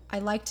I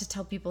like to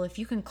tell people, if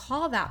you can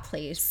call that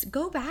place,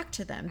 go back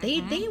to them.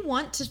 They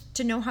want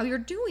to know how you're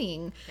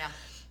doing. Yeah.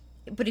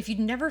 But if you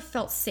never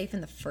felt safe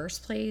in the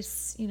first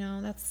place,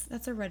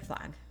 that's a red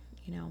flag,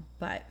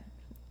 but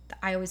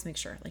I always make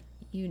sure,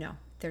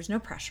 there's no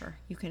pressure.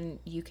 You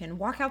can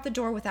walk out the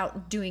door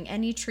without doing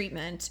any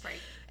treatment. Right.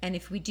 And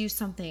if we do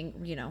something,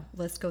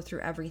 let's go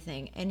through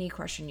everything. Any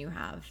question you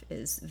have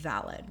is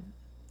valid.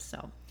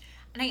 So.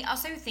 And I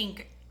also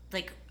think,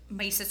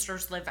 my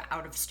sisters live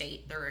out of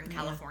state. They're in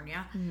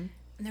California. Mm-hmm.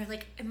 And they're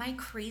like, am I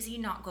crazy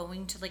not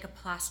going to, a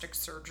plastic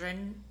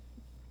surgeon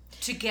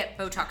to get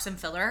Botox and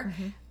filler?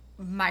 Mm-hmm.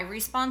 my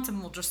response, and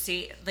we'll just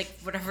see like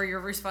whatever your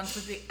response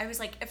would be. I was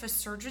like, if a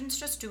surgeon's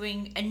just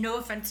doing, and no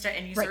offense to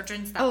any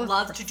surgeons that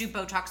love to do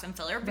Botox and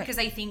filler, because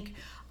I think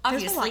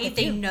obviously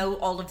they know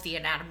all of the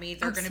anatomy,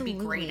 they're going to be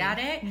great at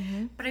it.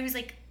 But I was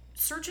like,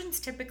 surgeons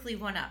typically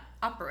want to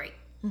operate,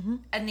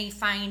 and they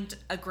find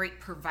a great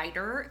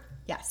provider.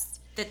 Yes.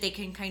 That they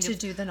can kind to of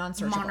do the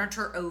non-surgical.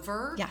 Monitor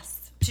over.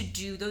 Yes. To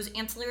do those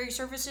ancillary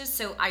services.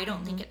 So I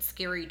don't think it's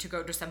scary to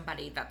go to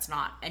somebody that's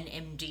not an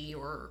MD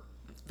or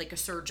like a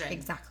surgeon.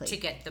 Exactly. To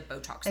get the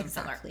Botox and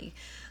filler. Exactly.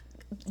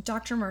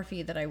 Dr.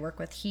 Murphy that I work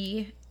with,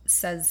 he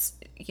says,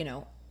 you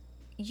know,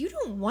 you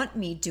don't want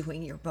me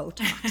doing your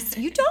Botox.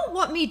 You don't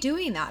want me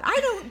doing that. I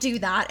don't do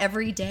that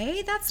every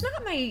day. That's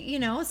not my, you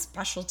know,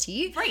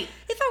 specialty. Right.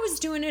 If I was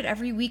doing it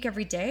every week,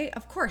 every day,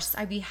 of course,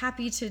 I'd be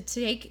happy to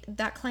take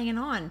that client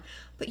on.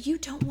 But you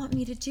don't want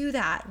me to do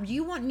that.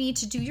 You want me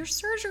to do your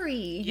surgery,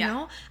 you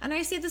know? And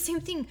I say the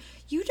same thing.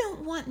 You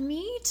don't want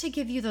me to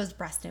give you those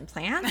breast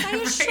implants. I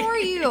assure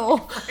you.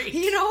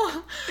 You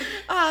know,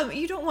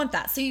 you don't want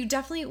that. So you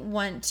definitely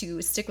want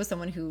to stick with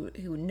someone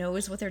who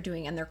knows what they're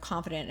doing, and they're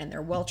confident and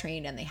they're well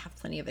trained and they have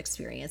plenty of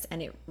experience.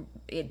 And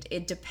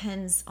it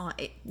depends on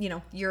it. You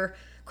know, your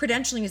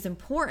credentialing is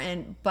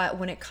important, but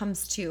when it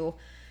comes to,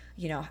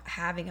 you know,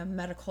 having a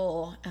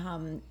medical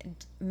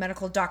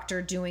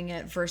doctor doing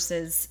it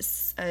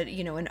versus,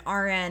 you know, an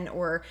RN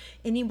or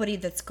anybody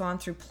that's gone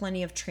through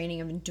plenty of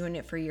training and been doing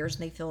it for years,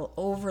 and they feel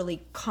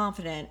overly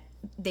confident,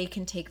 they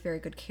can take very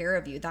good care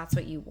of you. That's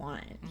what you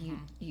want. You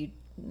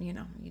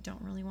know, you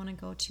don't really want to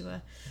go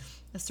to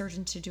a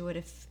surgeon to do it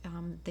if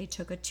they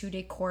took a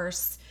 2-day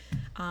course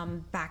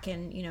back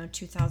in, you know,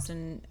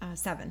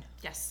 2007.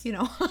 Yes. You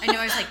know. I know.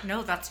 I was like,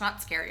 no, that's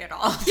not scary at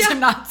all to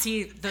not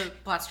see the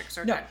plastic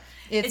surgeon. No,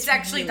 it's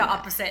actually really the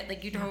opposite.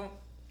 Like, you don't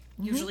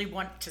usually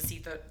want to see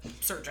the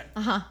surgeon.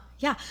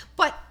 Yeah.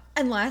 But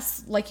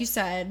unless, like you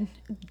said,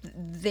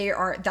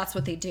 that's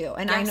what they do.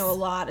 And I know a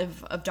lot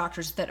of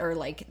doctors that are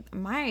like,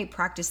 my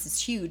practice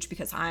is huge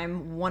because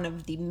I'm one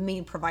of the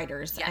main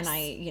providers, and I,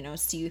 you know,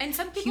 see and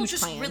some people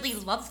just clients. Really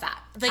love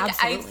that. Like,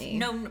 Absolutely. I've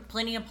known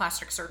plenty of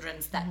plastic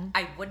surgeons that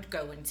I would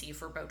go and see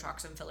for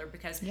Botox and filler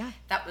because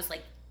that was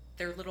like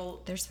their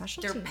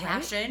specialty, their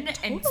passion. Right?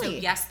 Totally. And so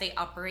yes, they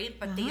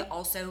operate, but they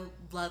also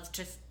love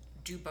to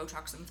do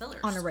Botox and fillers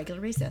on a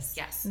regular basis.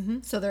 Yes.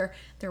 So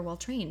they're well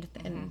trained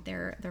and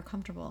they're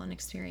comfortable and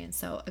experienced.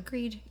 So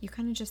agreed. You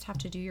kind of just have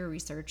to do your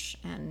research,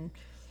 and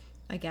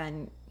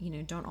again, you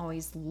know, don't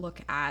always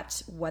look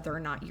at whether or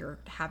not you're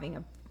having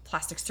a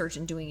plastic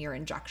surgeon doing your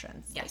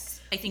injections.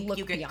 Yes. I think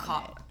you get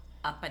caught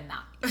up in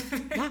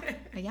that.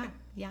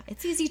 Yeah.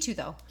 It's easy to,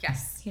 though.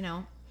 Yes. You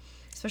know,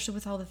 especially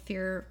with all the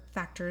fear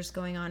factors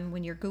going on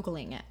when you're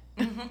Googling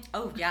it.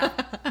 Oh yeah.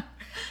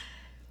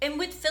 And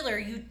with filler,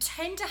 you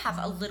tend to have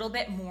a little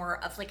bit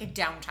more of like a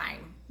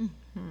downtime,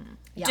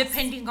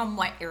 depending on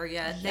what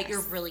area that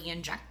you're really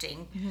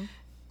injecting.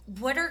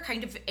 What are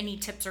kind of any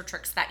tips or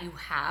tricks that you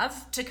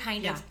have to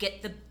kind of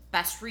get the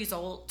best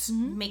result,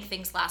 make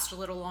things last a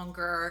little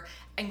longer,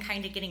 and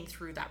kind of getting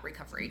through that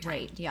recovery time?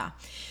 Right, yeah.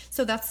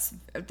 So that's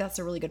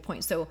a really good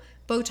point. So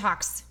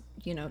Botox,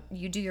 you know,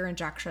 you do your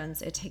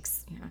injections, it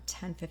takes, you know,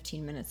 10,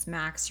 15 minutes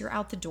max. You're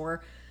out the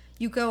door.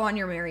 You go on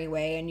your merry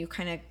way, and you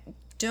kind of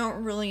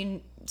don't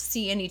really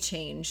see any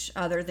change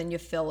other than you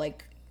feel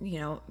like, you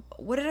know,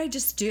 what did I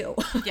just do?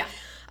 Yeah.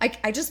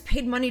 I just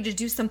paid money to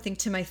do something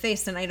to my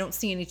face and I don't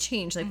see any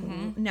change. Like,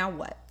 now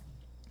what?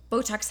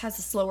 Botox has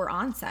a slower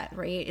onset,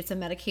 right? It's a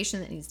medication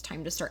that needs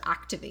time to start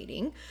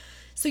activating.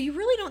 So you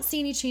really don't see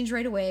any change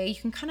right away. You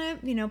can kind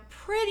of, you know,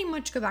 pretty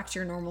much go back to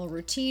your normal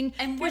routine.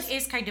 And what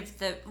is kind of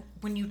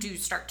when you do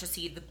start to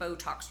see the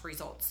Botox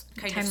results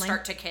kind of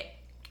start to kick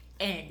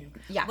in?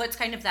 Yeah. What's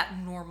kind of that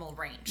normal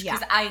range? Yeah.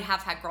 Because I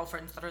have had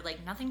girlfriends that are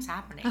like, nothing's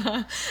happening.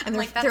 And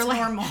that's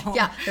normal.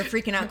 Yeah, they're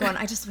freaking out going,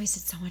 I just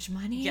wasted so much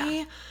money.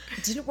 Yeah.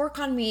 It didn't work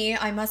on me.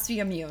 I must be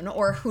immune,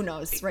 or who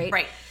knows, right?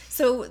 Right.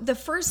 So the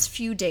first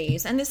few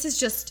days, and this is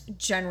just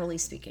generally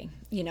speaking,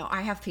 you know,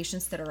 I have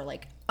patients that are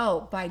like,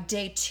 oh, by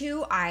day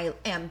 2, I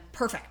am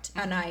perfect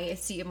and I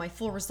see my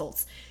full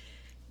results.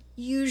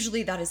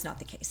 Usually that is not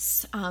the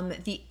case.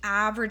 The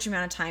average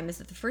amount of time is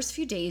that the first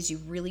few days you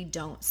really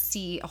don't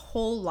see a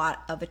whole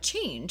lot of a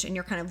change, and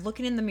you're kind of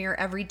looking in the mirror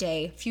every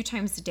day, a few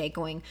times a day,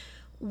 going,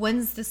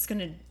 when's this going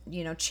to,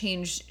 you know,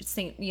 change,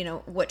 you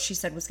know, what she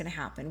said was going to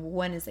happen?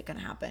 When is it going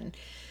to happen?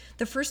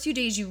 The first few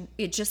days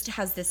it just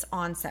has this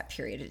onset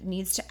period. It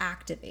needs to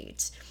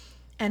activate.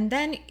 And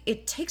then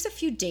it takes a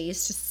few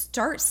days to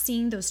start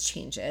seeing those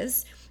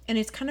changes, and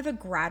it's kind of a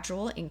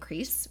gradual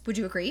increase. Would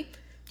you agree?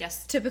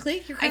 Yes.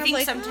 Typically, you're kind I think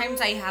of like, sometimes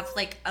I have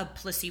like a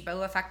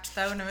placebo effect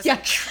though, and I was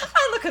like,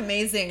 I look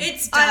amazing.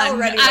 It's done. I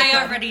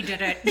already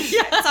did it.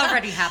 Yeah. It's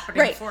already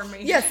happening for me.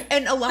 Yes,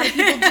 and a lot of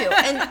people do,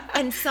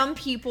 and some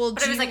people.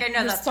 But I was like, I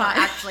know that's not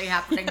actually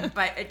happening,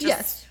 but it just.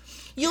 Yes.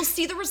 You'll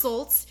see the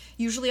results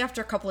usually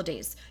after a couple of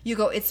days. You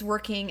go, it's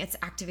working, it's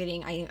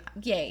activating.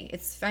 Yay,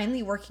 it's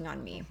finally working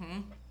on me.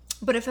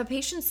 But if a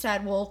patient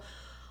said, well,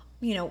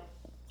 you know,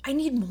 I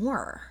need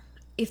more.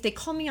 If they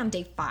call me on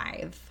day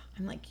 5,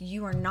 I'm like,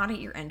 you are not at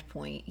your end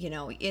point. You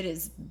know, it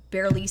is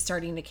barely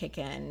starting to kick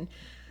in.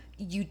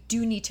 You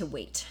do need to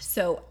wait.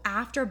 So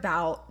after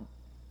about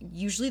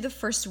usually the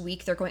first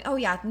week, they're going, oh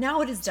yeah,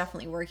 now it is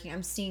definitely working.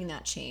 I'm seeing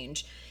that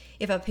change.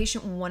 If a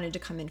patient wanted to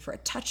come in for a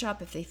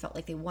touch-up, if they felt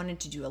like they wanted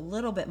to do a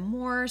little bit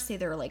more, say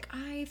they're like,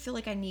 I feel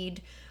like I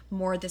need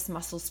more, this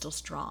muscle's still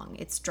strong,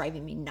 it's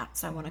driving me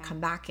nuts, I want to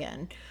come back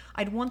in,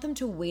 I'd want them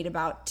to wait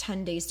about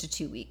 10 days to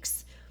 2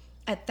 weeks.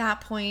 At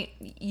that point,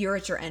 you're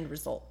at your end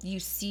result. You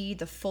see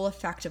the full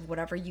effect of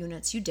whatever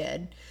units you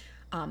did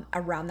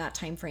around that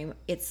time frame.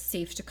 It's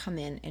safe to come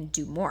in and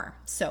do more.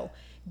 So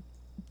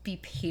be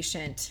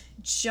patient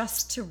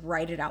just to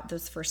write it out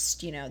those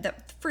first,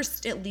 that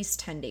first at least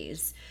 10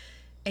 days.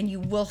 And you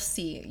will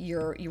see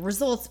your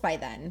results by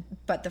then.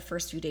 But the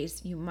first few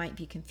days, you might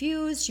be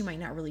confused. You might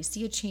not really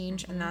see a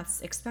change. And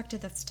that's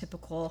expected. That's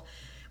typical.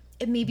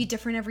 It may be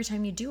different every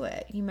time you do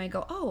it. You might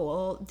go, oh,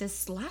 well,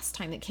 this last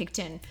time it kicked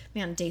in,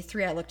 man, day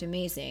 3, I looked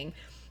amazing.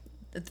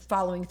 The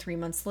following 3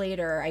 months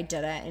later, I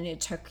did it, and it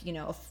took,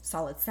 a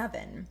solid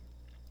 7.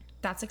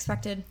 That's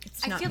expected.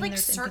 It's not. I feel like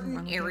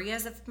certain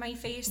areas of my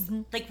face,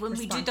 like when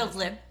we do the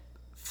lip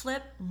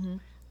flip,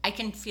 I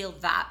can feel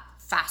that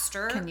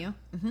faster. Can you?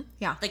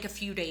 Yeah. Like a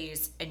few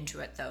days into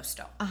it, though,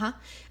 still.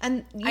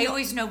 And I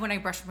always know when I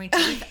brush my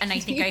teeth, and I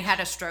think I had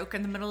a stroke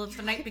in the middle of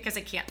the night because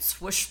I can't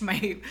swoosh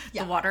the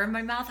water in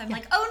my mouth. I'm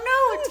like,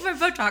 oh no,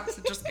 it's my Botox.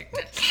 It just kicked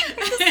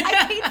in.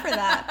 I paid for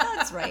that.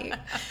 That's right.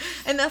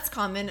 And that's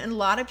common. And a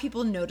lot of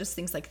people notice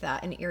things like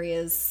that in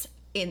areas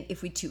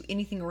if we do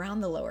anything around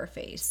the lower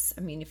face.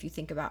 I mean, if you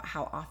think about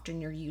how often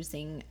you're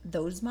using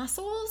those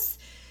muscles,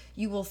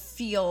 you will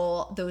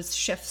feel those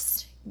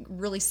shifts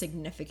really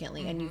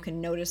significantly, and you can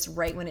notice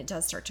right when it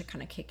does start to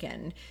kind of kick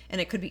in,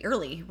 and it could be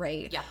early,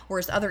 right? Yeah.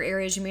 Whereas other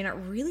areas you may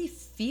not really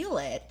feel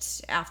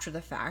it after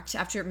the fact.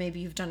 After maybe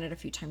you've done it a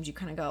few times, you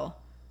kind of go,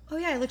 oh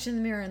yeah, I looked in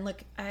the mirror and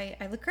look, I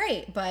look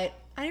great, but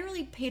I didn't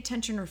really pay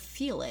attention or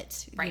feel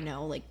it. Right.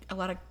 Like a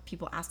lot of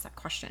people ask that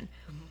question.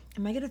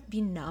 Am I gonna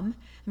be numb?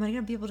 Am I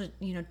gonna be able to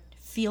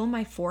feel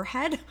my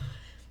forehead?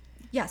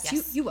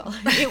 Yes. You will.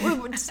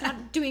 It's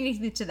not doing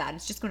anything to that.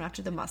 It's just going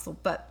after the muscle.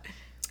 But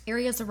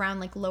areas around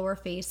like lower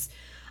face,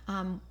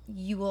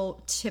 you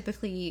will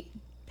typically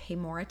pay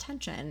more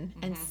attention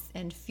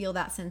and feel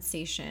that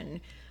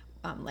sensation,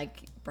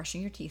 like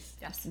brushing your teeth,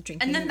 drinking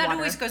and then that water.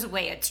 always goes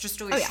away. It's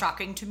just always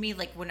shocking to me,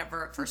 like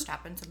whenever it first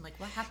happens, I'm like,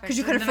 what happened? Because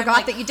you kind of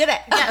forgot that you did it.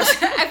 Yes.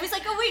 I was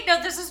like, oh wait,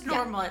 no, this is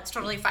normal. It's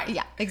totally fine.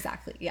 Yeah,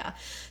 exactly. Yeah.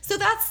 So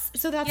that's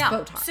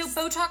Botox. So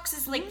Botox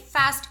is like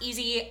fast,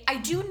 easy. I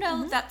do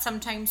know that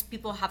sometimes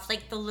people have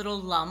like the little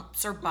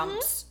lumps or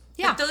bumps.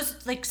 Yeah. But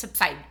those like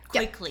subside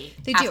quickly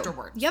they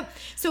afterwards. Do. Yep.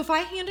 So if I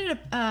handed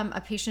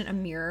a patient a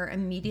mirror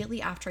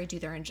immediately after I do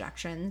their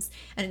injections,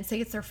 and say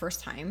it's their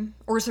first time,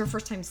 or it's their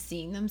first time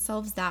seeing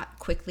themselves that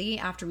quickly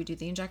after we do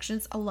the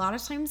injections, a lot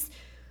of times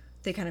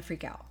they kind of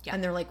freak out. Yeah.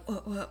 And they're like,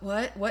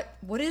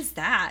 what is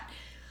that?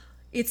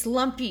 It's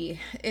lumpy.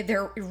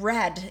 They're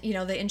red.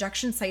 The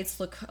injection sites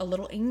look a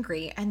little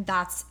angry, and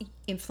that's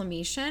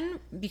inflammation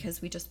because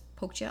we just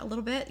poked you a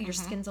little bit. Your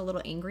skin's a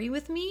little angry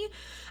with me,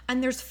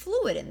 and there's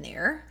fluid in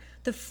there.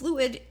 The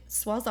fluid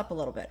swells up a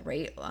little bit,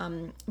 right?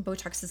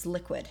 Botox is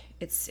liquid.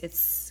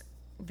 It's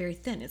very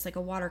thin. It's like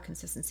a water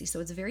consistency, so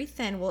it's very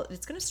thin. Well,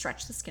 it's going to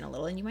stretch the skin a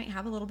little, and you might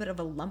have a little bit of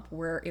a lump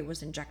where it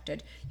was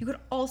injected. You could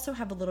also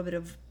have a little bit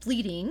of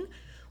bleeding,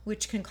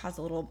 which can cause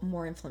a little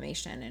more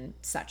inflammation and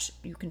such.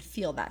 You can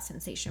feel that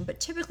sensation. But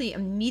typically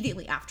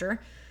immediately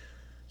after,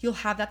 you'll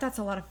have that. That's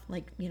a lot of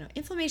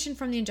inflammation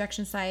from the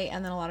injection site,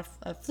 and then a lot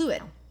of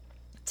fluid.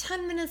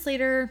 10 minutes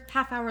later,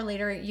 half hour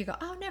later, you go,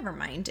 oh, never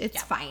mind.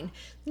 It's fine.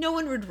 No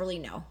one would really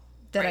know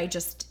that I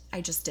just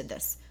did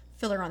this.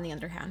 Filler on the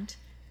other hand,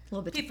 a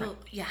little bit different.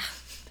 Yeah.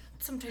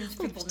 Sometimes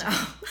people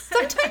know.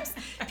 Sometimes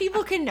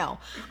people can know.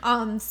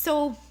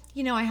 So,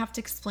 I have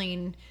to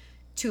explain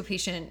to a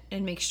patient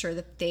and make sure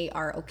that they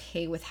are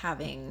okay with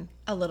having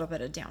a little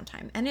bit of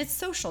downtime. And it's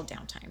social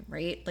downtime,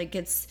 right? Like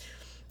it's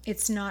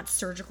not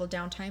surgical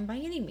downtime by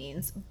any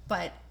means.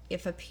 But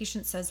if a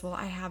patient says, well,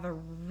 I have a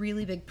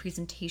really big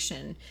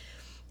presentation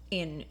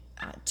in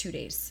 2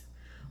 days,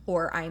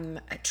 or I'm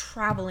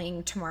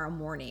traveling tomorrow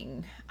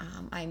morning,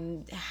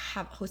 I'm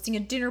hosting a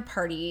dinner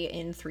party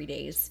in 3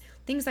 days,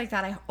 things like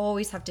that, I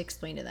always have to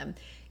explain to them.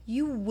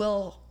 You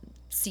will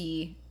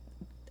see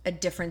a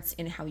difference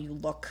in how you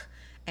look,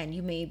 and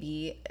you may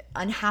be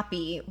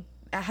unhappy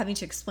having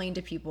to explain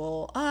to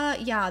people,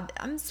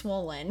 I'm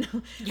swollen.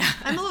 Yeah.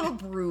 I'm a little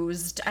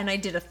bruised, and I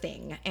did a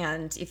thing.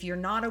 And if you're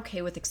not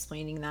okay with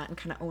explaining that and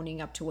kind of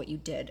owning up to what you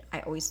did,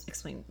 I always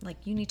explain, like,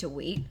 you need to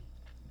wait.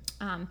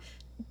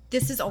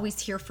 This is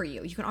always here for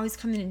you. You can always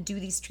come in and do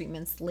these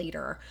treatments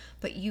later,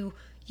 but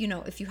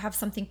if you have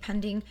something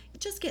pending,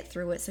 just get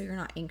through it so you're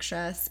not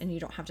anxious and you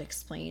don't have to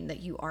explain that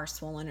you are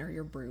swollen or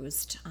you're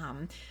bruised,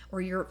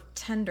 or you're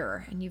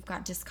tender and you've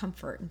got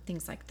discomfort and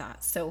things like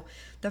that. So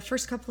the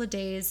first couple of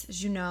days,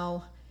 as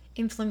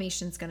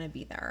inflammation's going to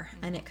be there,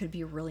 and it could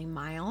be really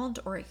mild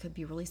or it could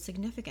be really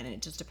significant.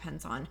 It just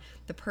depends on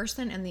the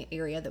person and the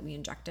area that we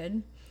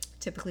injected.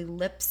 Typically,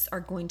 lips are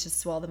going to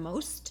swell the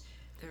most.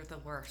 They're the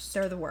worst.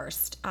 They're the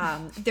worst.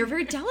 They're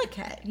very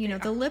delicate.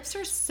 The lips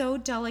are so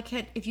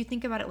delicate. If you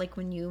think about it, like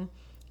when you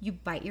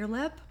bite your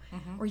lip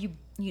or you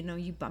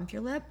bump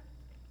your lip,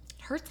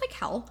 it hurts like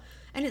hell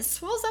and it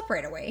swells up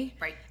right away.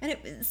 Right. And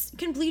it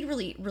can bleed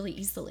really, really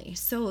easily.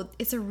 So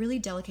it's a really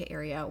delicate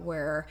area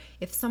where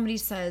if somebody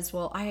says,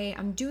 well, I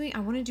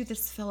want to do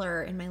this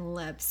filler in my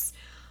lips,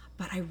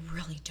 but I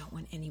really don't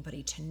want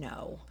anybody to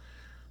know.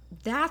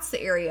 That's the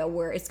area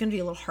where it's going to be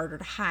a little harder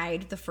to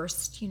hide the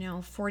first,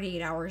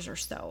 48 hours or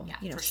so.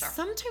 Yeah, for sure.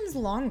 Sometimes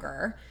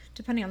longer,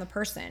 depending on the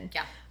person.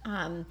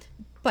 Yeah.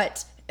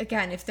 But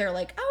again, if they're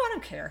like, oh, I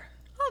don't care,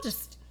 I'll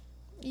just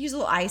use a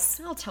little ice.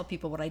 I'll tell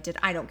people what I did.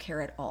 I don't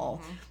care at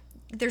all.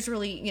 There's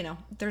really,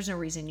 there's no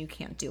reason you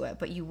can't do it,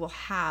 but you will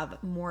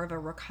have more of a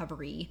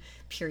recovery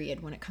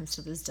period when it comes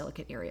to those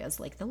delicate areas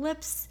like the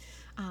lips.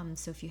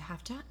 So if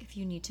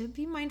you need to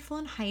be mindful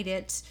and hide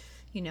it,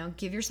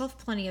 give yourself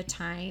plenty of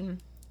time.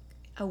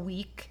 A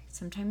week,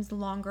 sometimes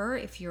longer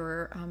if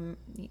you're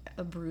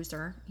a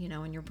bruiser,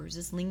 and your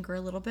bruises linger a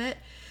little bit.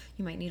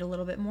 You might need a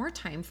little bit more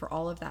time for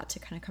all of that to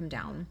kind of come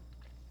down.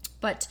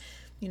 But,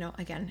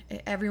 again,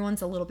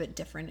 everyone's a little bit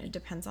different. It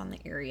depends on the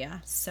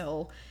area.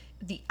 So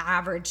the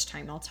average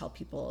time I'll tell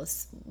people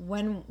is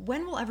when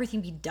will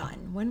everything be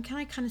done? When can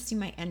I kind of see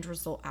my end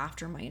result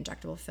after my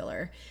injectable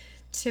filler?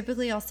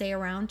 Typically, I'll say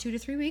around 2 to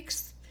 3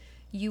 weeks.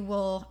 You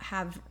will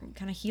have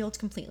kind of healed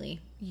completely.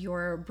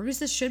 Your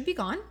bruises should be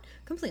gone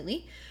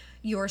completely.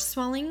 Your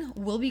swelling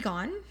will be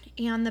gone,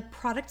 and the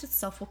product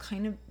itself will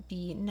kind of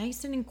be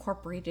nice and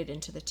incorporated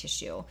into the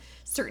tissue.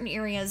 Certain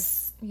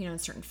areas,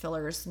 certain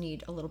fillers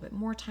need a little bit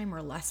more time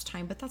or less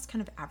time, but that's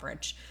kind of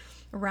average.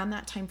 Around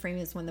that time frame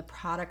is when the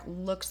product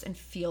looks and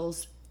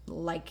feels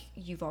like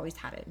you've always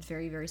had it.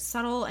 Very, very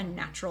subtle and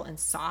natural and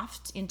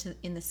soft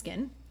in the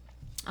skin.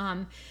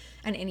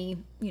 And any,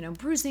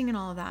 bruising and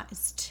all of that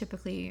is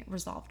typically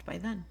resolved by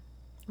then.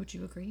 Would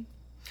you agree?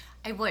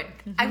 I would.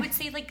 I would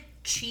say like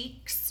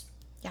cheeks.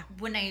 Yeah.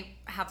 When I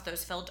have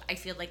those filled, I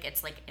feel like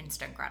it's like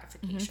instant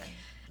gratification.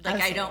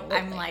 Like Absolutely.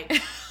 I'm like,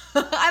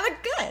 I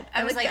look good.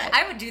 I was like, good.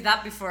 I would do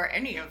that before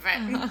any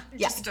event.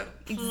 Just to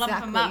plump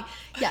them up.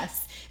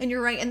 Yes. And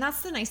you're right. And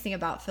that's the nice thing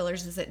about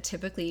fillers is that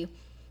typically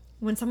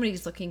when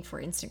somebody's looking for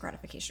instant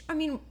gratification,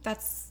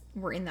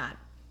 we're in that,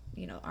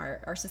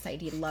 our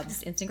society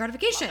loves instant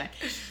gratification.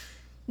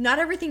 Not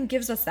everything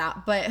gives us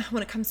that, but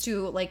when it comes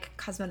to like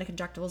cosmetic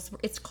injectables,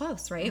 it's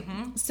close, right?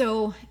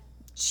 So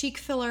cheek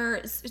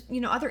fillers,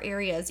 other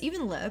areas,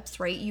 even lips,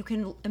 right? You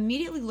can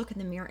immediately look in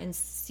the mirror and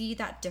see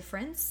that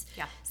difference.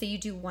 Yeah. So you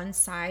do one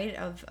side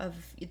of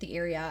the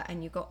area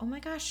and you go, oh my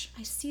gosh,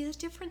 I see the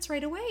difference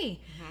right away.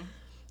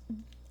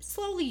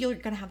 Slowly, you're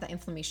going to have that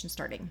inflammation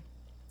starting.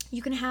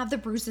 You can have the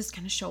bruises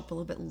kind of show up a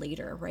little bit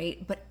later,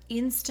 right? But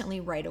instantly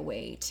right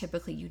away,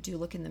 typically you do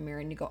look in the mirror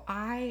and you go,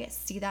 I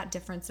see that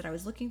difference that I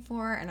was looking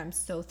for and I'm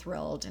so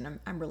thrilled and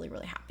I'm really,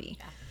 really happy.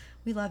 Yeah.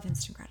 We love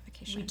instant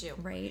gratification. We do.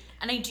 Right?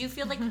 And I do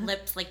feel like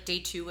lips, like day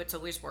 2, it's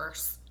always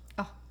worse.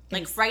 Oh.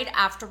 Like right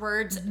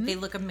afterwards, they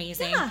look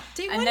amazing. Yeah.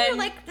 Day 1, you're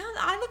like, no,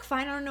 I look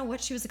fine. I don't know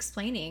what she was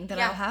explaining, that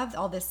I'll have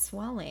all this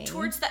swelling.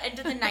 Towards the end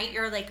of the night,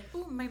 you're like,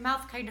 ooh, my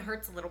mouth kind of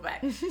hurts a little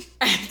bit.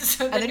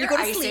 So then you go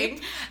to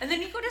sleep. And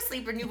then you go to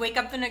sleep and you wake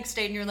up the next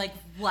day and you're like,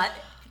 what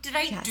did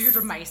I do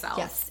to myself?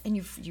 Yes. And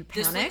you panic.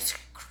 This looks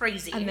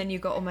crazy. And then you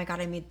go, oh my God,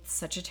 I made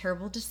such a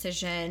terrible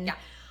decision. Yeah.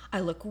 I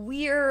look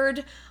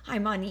weird.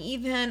 I'm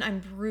uneven. I'm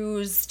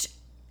bruised.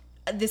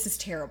 This is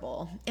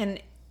terrible.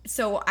 And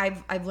so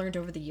I've learned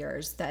over the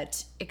years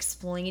that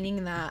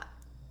explaining that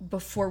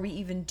before we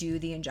even do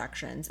the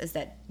injections is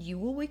that you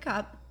will wake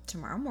up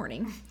tomorrow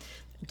morning,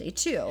 day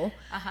 2,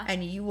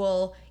 and you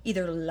will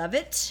either love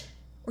it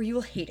or you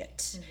will hate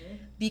it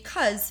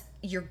because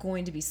you're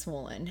going to be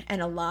swollen.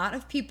 And a lot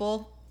of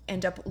people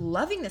end up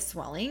loving the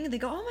swelling. They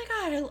go, oh my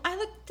God, I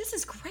look, this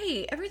is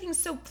great. Everything's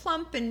so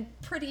plump and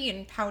pretty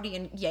and pouty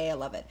and yay, I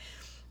love it.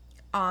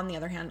 On the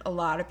other hand, a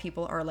lot of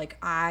people are like,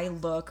 I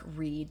look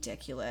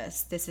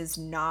ridiculous. This is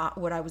not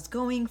what I was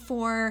going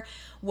for.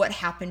 What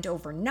happened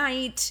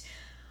overnight?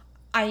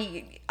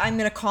 I'm going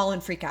to call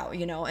and freak out,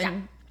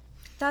 and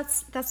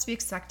that's to be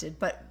expected.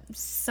 But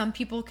some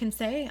people can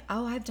say,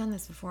 oh, I've done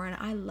this before and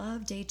I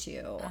love day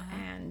 2.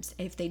 And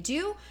if they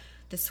do,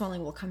 the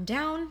swelling will come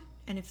down.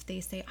 And if they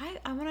say,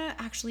 I want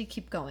to actually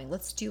keep going,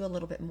 let's do a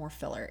little bit more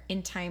filler.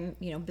 In time,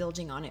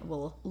 building on it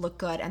will look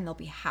good and they'll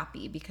be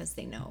happy because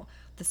they know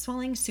the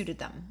swelling suited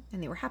them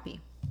and they were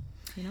happy,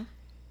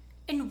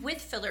 And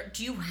with filler,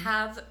 do you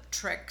have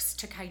tricks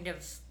to kind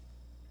of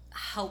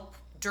help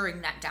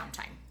during that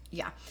downtime?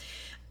 Yeah.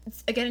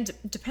 Again,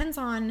 it depends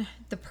on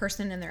the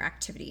person and their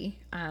activity.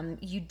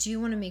 You do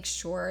want to make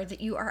sure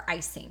that you are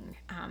icing.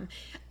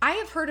 I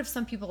have heard of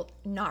some people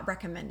not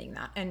recommending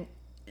that. And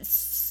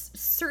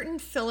certain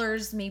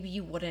fillers maybe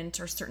you wouldn't,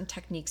 or certain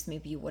techniques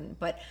maybe you wouldn't,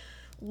 but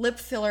lip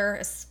filler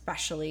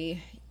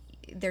especially,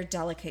 they're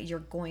delicate, you're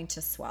going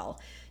to swell.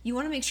 You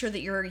want to make sure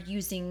that you're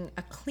using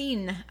a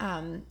clean,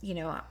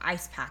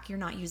 ice pack. You're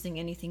not using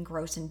anything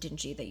gross and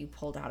dingy that you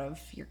pulled out of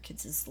your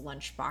kids'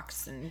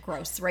 lunchbox and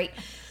gross, right?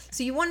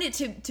 So you want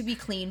it to be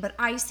clean, but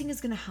icing is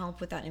going to help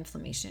with that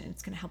inflammation.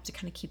 It's going to help to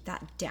kind of keep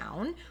that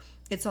down.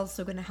 It's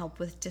also going to help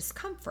with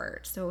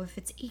discomfort. So if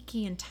it's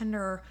achy and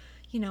tender,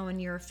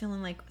 and you're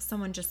feeling like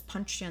someone just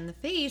punched you in the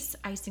face,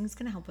 icing is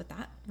going to help with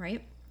that,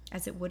 right?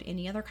 As it would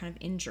any other kind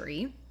of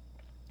injury.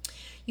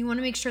 You want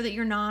to make sure that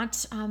you're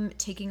not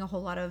taking a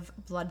whole lot of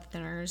blood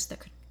thinners that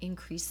could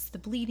increase the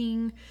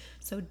bleeding.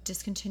 So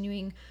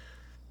discontinuing,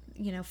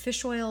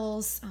 fish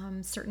oils,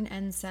 certain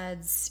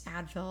NSAIDs,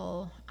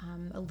 Advil,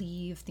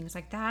 Aleve, things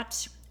like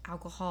that.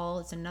 Alcohol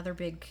is another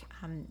big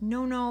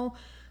no-no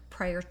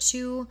prior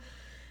to.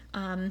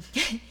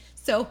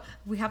 So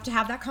we have to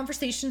have that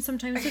conversation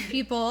sometimes with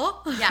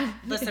people. Yeah.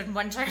 Listen,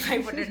 one time I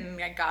went in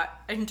and I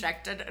got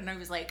injected and I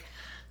was like,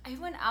 I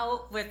went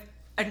out with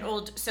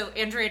so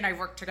Andrea and I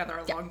worked together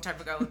a long time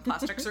ago in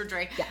plastic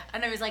surgery. Yeah.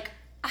 And I was like,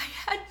 I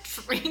had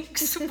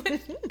drinks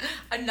with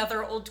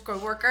another old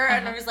coworker,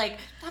 and I was like,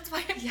 that's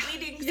why I'm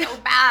bleeding so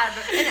bad.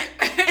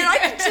 And I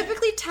can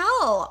typically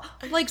tell.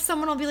 Like,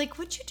 someone will be like,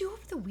 what'd you do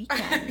over the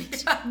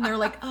weekend? And they're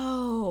like,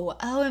 oh,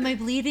 am I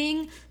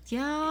bleeding?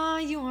 Yeah,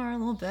 you are a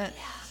little bit.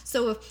 Yeah.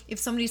 So if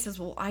somebody says,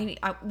 well, I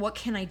what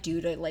can I do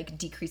to like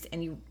decrease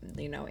any,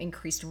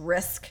 increased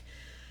risk?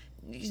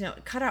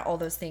 Cut out all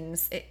those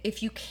things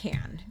if you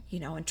can,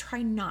 and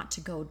try not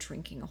to go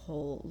drinking a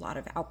whole lot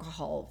of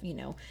alcohol,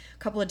 a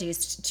couple of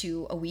days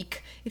to a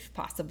week, if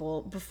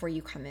possible, before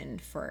you come in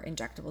for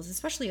injectables,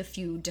 especially a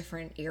few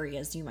different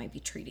areas you might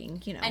be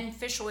treating, And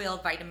fish oil,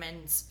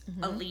 vitamins,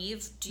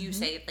 Aleve, do you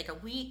say like a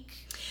week,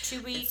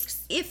 2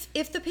 weeks?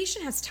 If the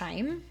patient has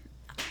time,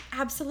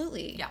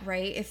 absolutely. Yeah.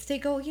 Right. If they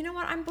go, you know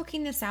what, I'm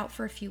booking this out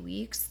for a few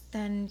weeks,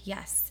 then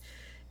yes.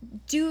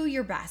 Do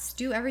your best.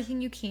 Do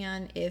everything you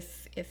can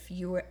if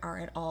you are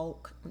at all,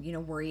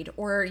 worried,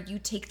 or you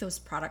take those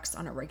products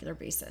on a regular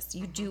basis.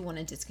 You do want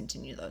to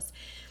discontinue those.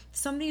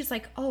 Somebody's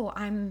like, oh,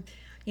 I'm,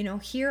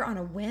 here on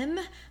a whim,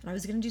 and I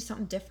was going to do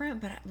something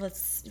different, but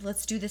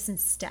let's do this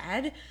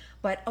instead.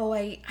 But,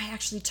 I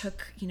actually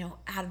took,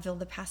 Advil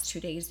the past 2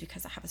 days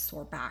because I have a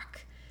sore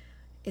back.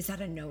 Is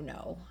that a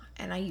no-no?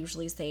 And I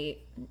usually say,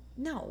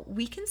 no,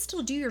 we can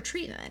still do your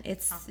treatment.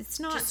 It's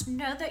not. Just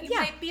know that you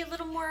might be a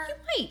little more.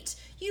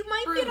 You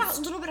might be at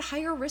a little bit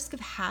higher risk of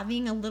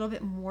having a little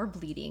bit more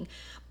bleeding.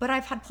 But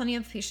I've had plenty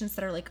of patients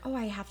that are like, oh,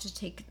 I have to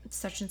take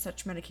such and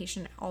such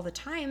medication all the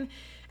time,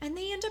 and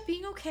they end up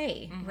being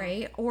okay,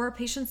 right? Or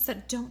patients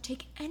that don't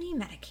take any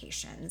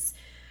medications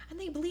and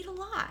they bleed a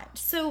lot.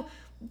 So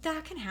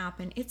that can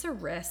happen. It's a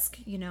risk,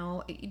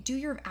 Do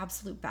your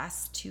absolute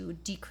best to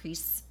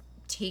decrease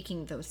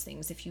taking those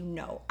things if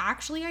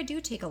actually I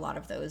do take a lot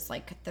of those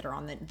that are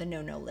on the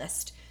no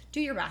list. Do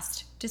your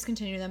best,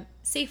 discontinue them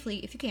safely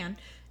if you can.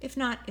 If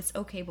not, it's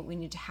okay, but we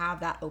need to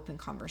have that open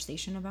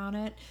conversation about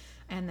it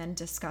and then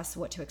discuss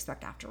what to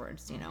expect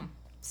afterwards,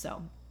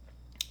 So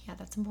yeah,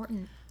 that's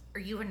important. Are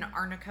you an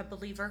arnica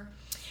believer?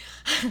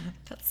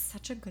 That's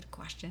such a good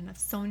question.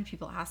 So many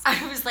people ask me.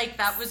 I was like,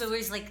 that was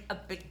always like a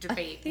big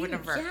debate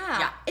whenever.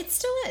 Yeah, it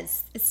still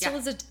is. It still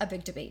is a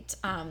big debate.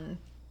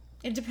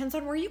 It depends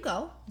on where you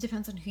go. It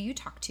depends on who you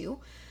talk to.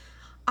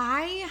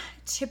 I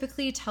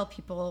typically tell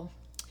people,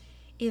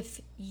 if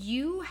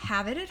you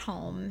have it at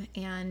home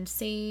and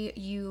say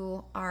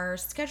you are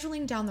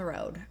scheduling down the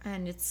road,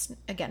 and it's,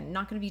 again,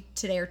 not going to be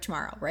today or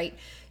tomorrow, right?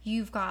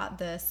 You've got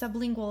the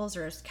sublinguals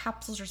or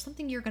capsules or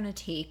something you're going to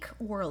take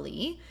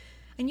orally,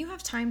 and you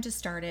have time to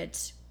start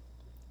it.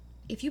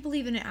 If you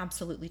believe in it,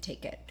 absolutely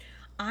take it.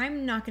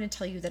 I'm not going to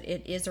tell you that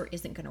it is or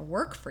isn't going to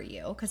work for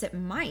you, because it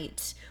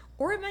might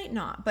or it might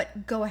not,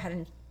 but go ahead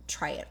and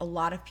try it. A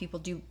lot of people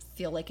do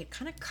feel like it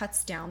kind of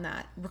cuts down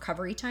that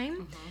recovery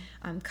time,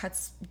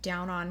 cuts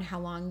down on how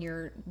long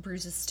your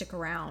bruises stick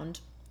around,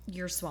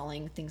 your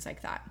swelling, things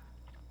like that.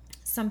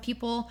 Some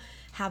people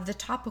have the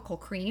topical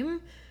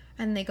cream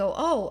and they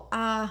go,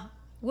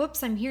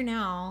 whoops, I'm here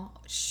now.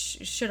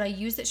 Should I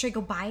use it? Should I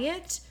go buy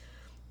it?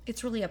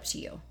 It's really up to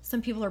you.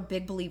 Some people are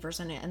big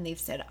believers in it and they've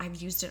said, I've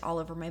used it all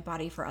over my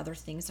body for other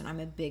things and I'm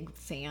a big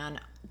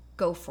fan.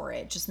 Go for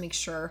it. Just make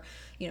sure,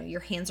 your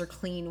hands are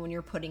clean when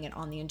you're putting it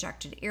on the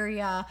injected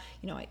area.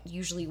 I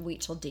usually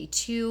wait till day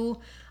 2,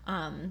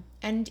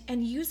 and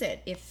use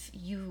it if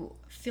you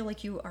feel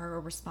like you are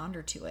a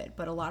responder to it.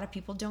 But a lot of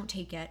people don't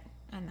take it,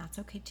 and that's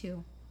okay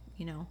too.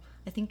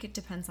 I think it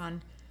depends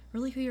on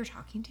really who you're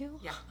talking to.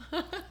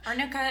 Yeah.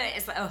 Arnica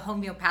is a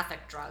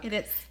homeopathic drug. It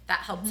is. That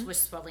helps with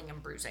swelling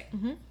and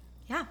bruising.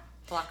 Yeah.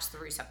 Blocks the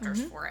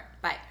receptors for it.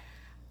 But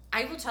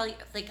I will tell you,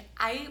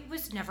 I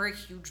was never a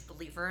huge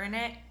believer in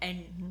it,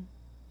 and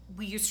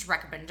we used to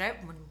recommend it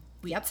when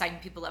we signed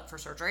people up for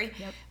surgery.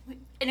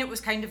 And it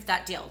was kind of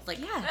that deal. If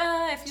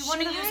you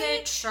want to use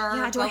it,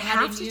 sure, go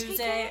ahead and use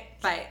it.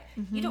 But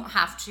you don't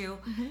have to.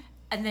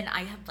 And then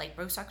I had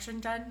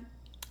liposuction done.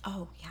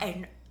 Oh, yeah.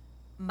 And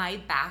my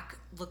back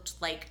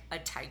looked like a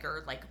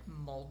tiger,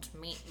 mold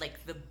meat,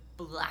 the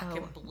black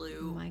and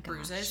blue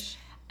bruises.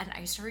 and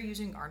I started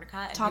using Arnica,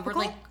 and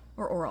topical they were like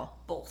or oral?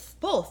 both.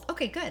 Both.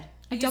 Okay, good.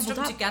 I used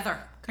them together.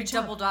 I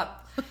doubled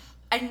up,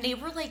 and they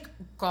were like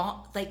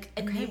gone, like,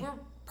 and they were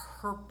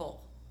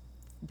purple.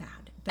 Bad.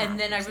 And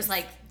then I was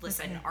like,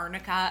 listen,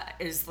 Arnica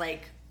is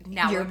like,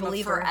 now I'm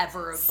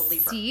forever a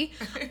believer. See?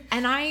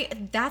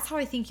 And that's how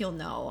I think you'll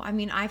know. I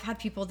mean, I've had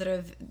people that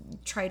have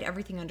tried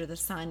everything under the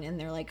sun and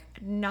they're like,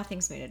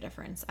 nothing's made a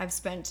difference. I've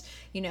spent,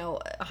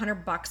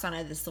 $100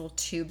 on this little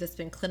tube that's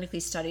been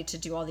clinically studied to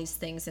do all these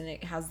things and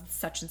it has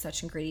such and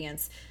such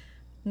ingredients.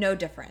 No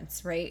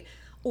difference, right?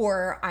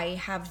 Or I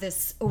have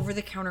this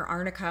over-the-counter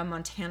Arnica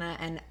Montana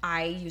and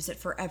I use it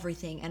for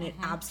everything and it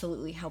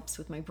absolutely helps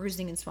with my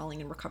bruising and swelling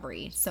and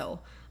recovery.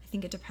 So I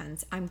think it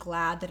depends. I'm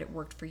glad that it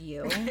worked for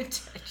you. and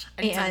so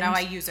now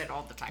I use it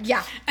all the time.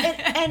 Yeah.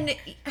 And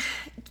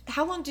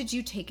how long did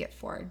you take it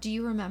for? Do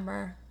you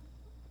remember?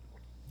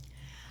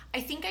 I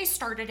think I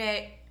started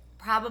it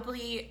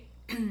probably...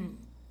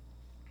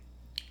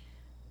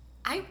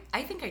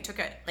 I think I took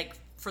it like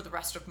for the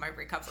rest of my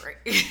recovery.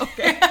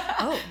 Okay.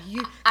 Oh,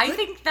 I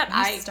think that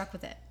I stuck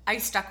with it. I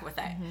stuck with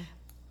it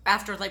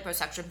after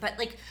liposuction. But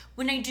like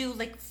when I do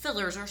like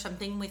fillers or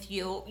something with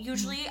you,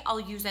 usually I'll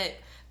use it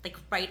like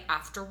right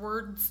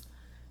afterwards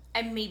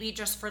and maybe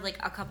just for like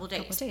a couple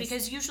days.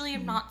 Because usually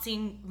I'm not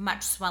seeing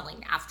much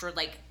swelling after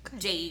like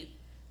day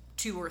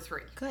 2 or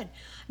 3. Good.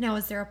 Now,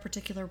 is there a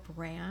particular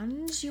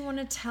brand you want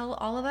to tell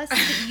all of us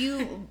that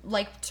you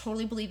like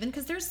totally believe in?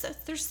 Because there's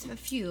a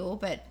few,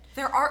 but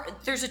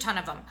there's a ton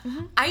of them.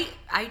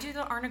 I do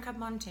the Arnica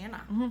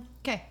Montana.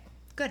 Okay,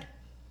 good.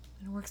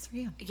 It works for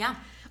you. Yeah,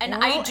 and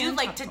Oral I do and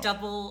like topical. to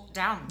double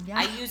down. Yeah.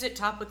 I use it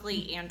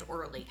topically and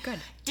orally. Good.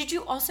 Did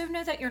you also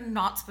know that you're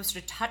not supposed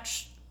to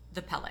touch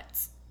the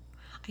pellets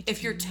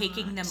if you're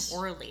taking them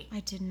orally?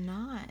 I did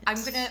not.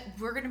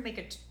 We're gonna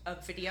make a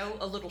video,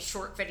 a little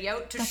short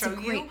video to show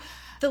you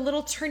the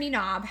little turny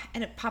knob,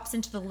 and it pops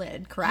into the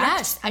lid. Correct.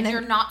 Yes, and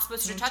you're not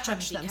supposed to touch them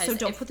because so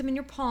don't put them in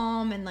your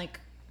palm and like.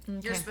 Okay.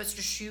 You're supposed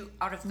to shoot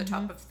out of the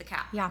top of the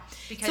cap. Yeah.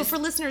 Because so for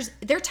listeners,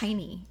 they're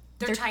tiny.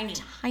 They're tiny.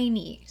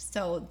 Tiny.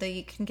 So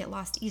they can get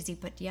lost easy.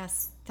 But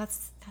yes,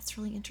 that's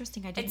really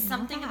interesting. I didn't know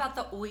something that. about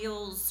the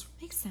oils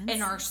Makes sense.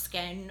 in our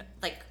skin,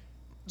 like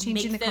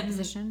changing make the them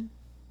composition.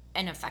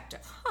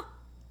 Ineffective. Huh.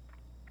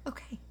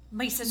 Okay.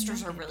 My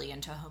sisters are really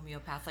into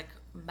homeopathic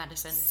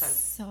medicine,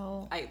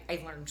 so I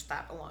learned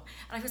that along.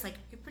 And I was like,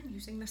 I've been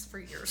using this for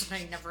years,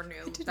 and I never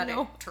knew that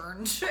it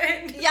turned.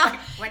 And Yeah,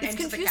 went it's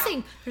into confusing.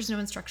 The cap. There's no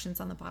instructions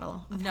on the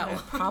bottle of how to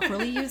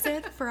properly use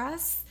it for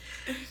us.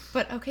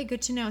 But okay,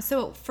 good to know.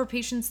 So for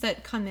patients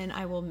that come in,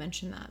 I will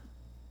mention that.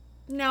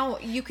 Now,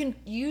 you can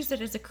use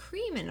it as a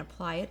cream and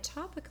apply it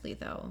topically,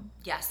 though.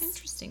 Yes.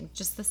 Interesting.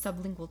 Just the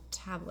sublingual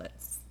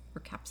tablets or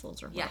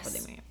capsules or whatever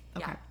they may.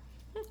 Okay. Yeah.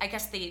 I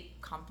guess they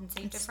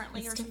compensate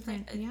differently or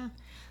something. Yeah.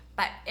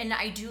 And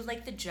I do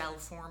like the gel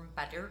form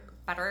better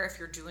if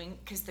you're doing,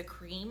 because the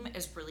cream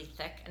is really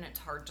thick and it's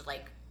hard to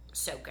like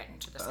soak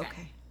into the skin.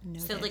 Okay.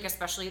 So like,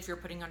 especially if you're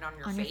putting it on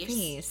your face. Your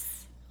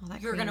face.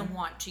 You're going to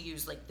want to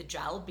use like the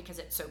gel because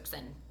it soaks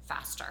in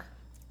faster.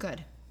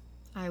 Good.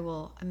 I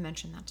will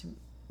mention that to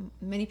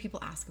many people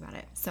ask about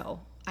it. So,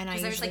 and I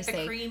usually like,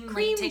 say the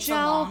cream takes gel,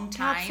 a long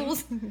time.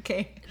 Capsules.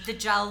 Okay. The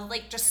gel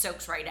like just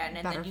soaks right in,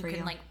 and Better then you for can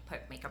you. like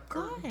put makeup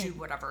or do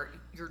whatever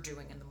you're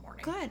doing in the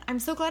morning. Good. I'm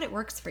so glad it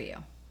works for you.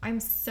 I'm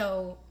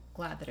so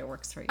glad that it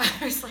works for you.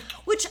 I was like,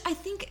 which I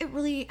think it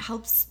really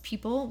helps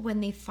people when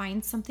they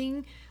find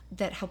something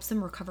that helps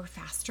them recover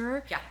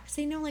faster. Yeah. Because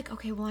they know, like,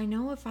 okay, well, I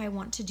know if I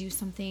want to do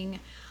something,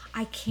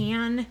 I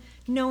can,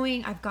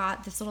 knowing I've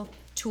got this little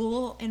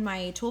tool in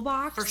my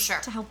toolbox for sure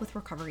to help with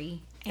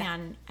recovery. Yeah.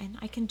 And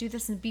I can do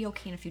this and be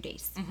okay in a few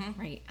days.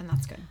 Right. And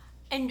that's good.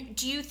 And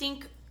do you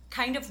think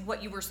kind of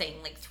what you were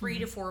saying, like 3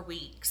 to 4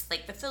 weeks,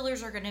 like the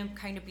fillers are going to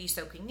kind of be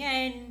soaking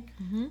in,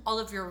 all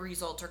of your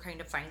results are kind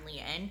of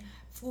finally in,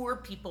 for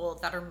people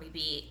that are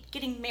maybe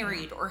getting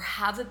married or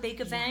have a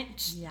big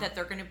event that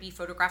they're going to be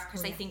photographed?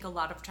 Because I think a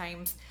lot of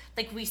times,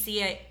 like we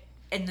see it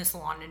in the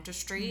salon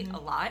industry a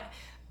lot,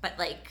 but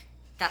like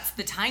that's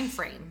the time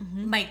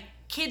frame. My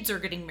kids are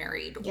getting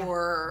married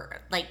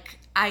or like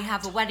I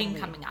have a wedding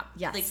coming up.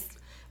 Yes. Like,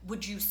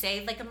 would you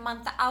say like a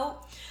month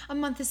out? A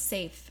month is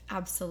safe,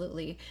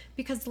 absolutely.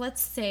 Because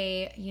let's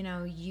say,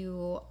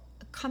 you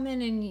come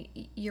in and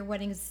your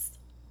wedding's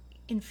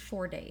in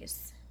 4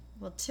 days.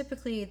 Well,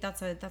 typically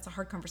that's a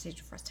hard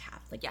conversation for us to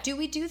have. Like, do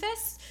we do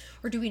this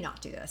or do we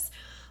not do this?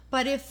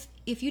 But if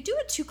you do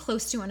it too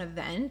close to an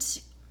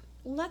event,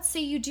 let's say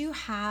you do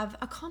have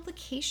a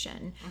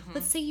complication.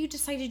 Let's say you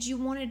decided you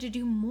wanted to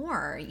do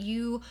more.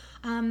 You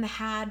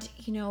had,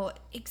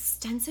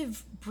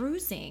 extensive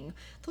bruising.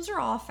 Those are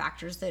all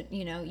factors that,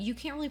 you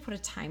can't really put a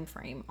time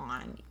frame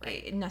on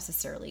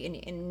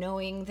necessarily. And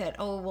knowing that,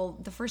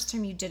 the first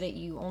time you did it,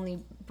 you only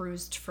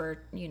bruised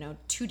for,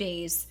 2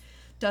 days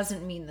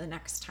doesn't mean the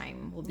next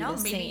time will be the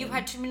same. No, maybe you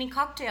had too many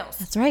cocktails.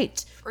 That's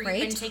right. Or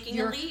you've been taking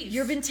a leave.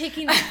 You've been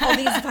taking all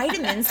these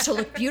vitamins to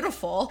look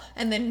beautiful,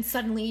 and then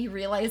suddenly you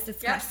realize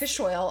it's got fish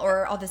oil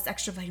or all this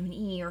extra vitamin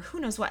E or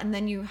who knows what, and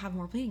then you have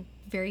more bleeding.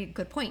 Very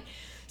good point.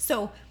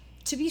 So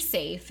to be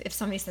safe, if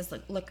somebody says,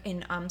 look,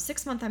 in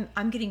 6 months,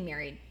 I'm getting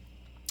married,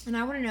 and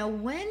I want to know,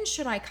 when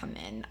should I come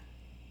in?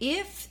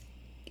 If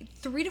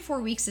 3 to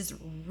 4 weeks is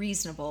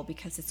reasonable,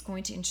 because it's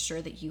going to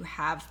ensure that you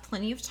have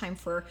plenty of time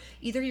for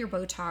either your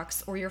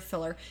Botox or your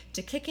filler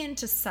to kick in,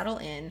 to settle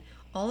in,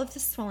 all of the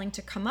swelling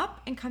to come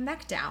up and come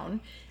back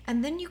down.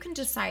 And then you can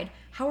decide,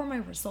 how are my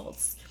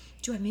results?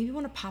 Do I maybe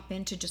want to pop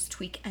in to just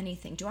tweak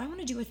anything? Do I want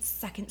to do a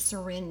second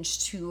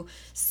syringe to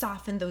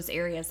soften those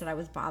areas that I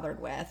was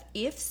bothered with?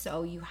 If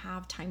so, you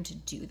have time to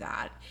do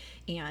that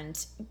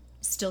and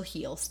still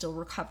heal, still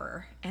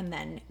recover, and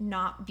then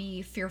not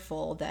be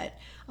fearful that,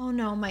 oh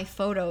no, my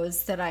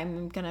photos that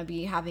I'm going to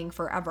be having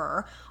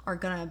forever are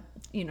going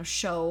to,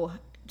 show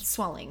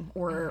swelling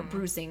or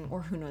bruising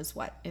or who knows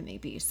what it may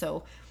be.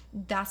 So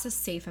that's a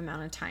safe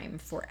amount of time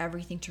for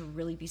everything to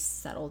really be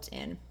settled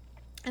in.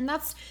 And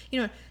that's,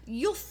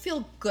 you'll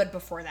feel good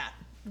before that,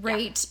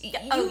 right?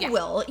 Yeah. You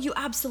will. You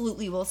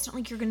absolutely will. It's not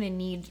like you're going to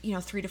need,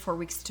 3 to 4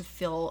 weeks to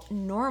feel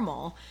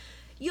normal.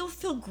 You'll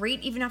feel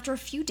great even after a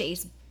few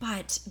days,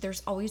 but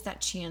there's always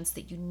that chance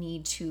that you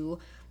need to,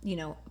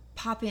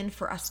 pop in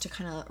for us to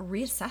kind of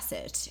reassess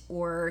it.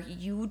 Or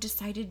you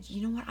decided,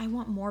 you know what, I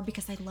want more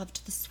because I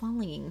loved the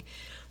swelling.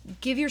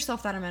 Give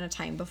yourself that amount of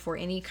time before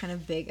any kind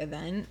of big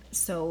event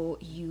so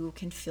you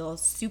can feel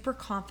super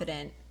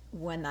confident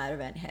when that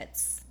event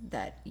hits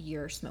that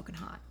you're smoking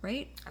hot,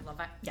 right? I love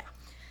it. Yeah.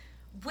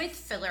 With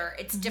filler,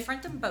 it's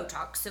different than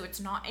Botox, so it's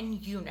not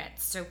in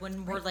units. So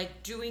when we're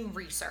doing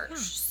research,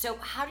 so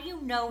how do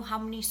you know how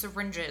many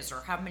syringes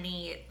or how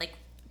many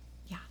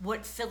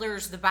what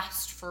filler's the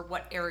best for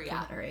what area? For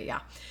what area, yeah.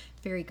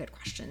 Very good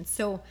question.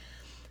 So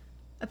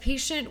a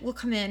patient will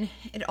come in,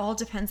 it all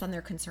depends on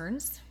their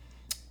concerns,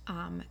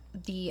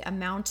 the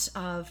amount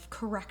of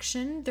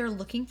correction they're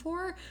looking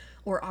for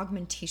or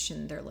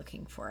augmentation they're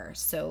looking for.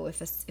 So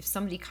if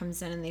somebody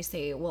comes in and they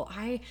say, well,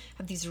 I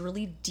have these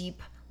really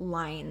deep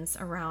lines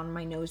around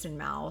my nose and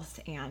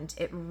mouth and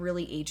it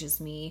really ages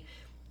me.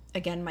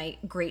 Again, my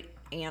great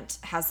aunt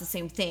has the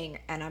same thing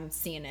and I'm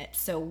seeing it.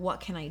 So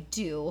what can I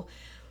do?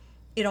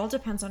 It all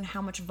depends on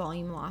how much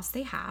volume loss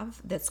they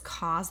have that's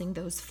causing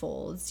those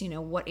folds,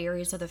 what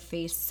areas of the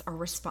face are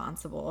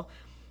responsible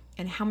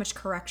and how much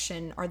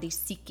correction are they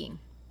seeking.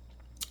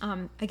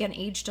 Again,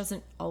 age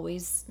doesn't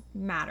always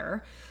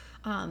matter.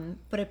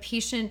 But a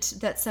patient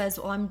that says,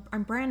 well,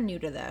 I'm brand new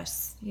to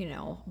this,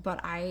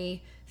 but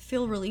I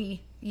feel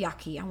really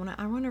yucky.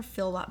 I want to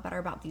feel a lot better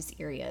about these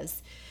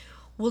areas.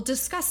 We'll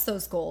discuss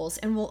those goals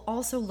and we'll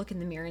also look in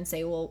the mirror and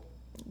say, well,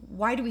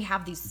 why do we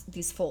have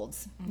these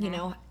folds?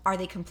 Are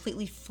they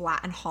completely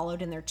flat and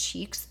hollowed in their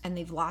cheeks and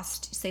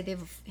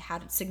they've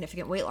had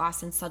significant weight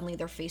loss and suddenly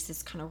their face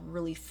is kind of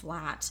really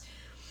flat?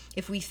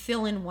 If we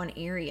fill in one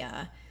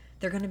area,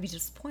 they're going to be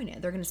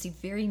disappointed. They're going to see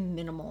very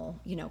minimal,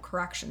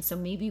 correction. So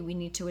maybe we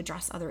need to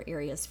address other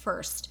areas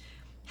first.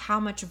 How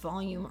much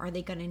volume are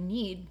they going to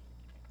need?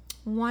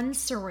 1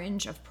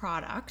 syringe of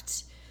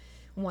product,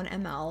 1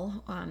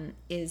 ml,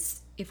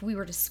 is, if we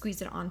were to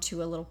squeeze it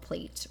onto a little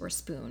plate or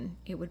spoon,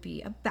 it would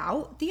be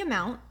about the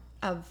amount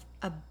of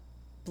a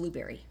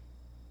blueberry.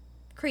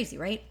 Crazy,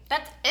 right?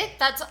 That's it.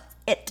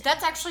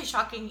 That's actually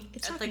shocking.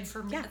 It's shocking.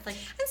 For me, yeah. And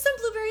some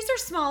blueberries are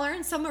smaller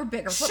and some are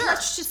bigger. But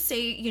let's just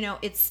say,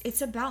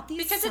 it's about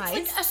these because size.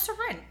 It's like a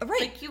syringe.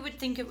 Right. You would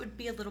think it would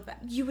be a little bit.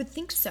 You would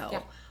think so.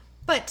 Yeah.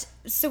 But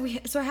so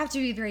I have to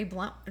be very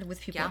blunt with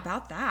people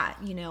about that.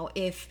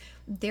 If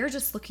they're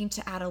just looking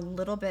to add a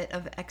little bit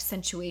of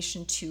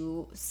accentuation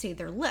to, say,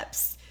 their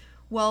lips,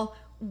 well,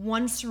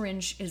 1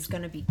 syringe is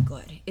going to be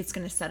good. It's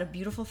going to set a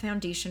beautiful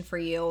foundation for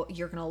you.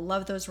 You're going to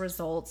love those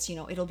results.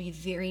 It'll be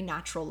very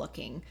natural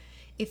looking.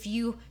 If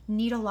you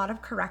need a lot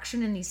of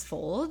correction in these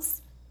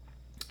folds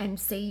and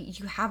say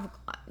you have,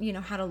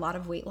 had a lot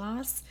of weight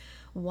loss,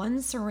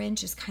 1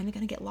 syringe is kind of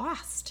going to get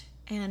lost.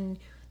 And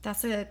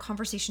that's a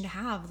conversation to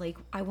have.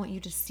 I want you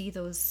to see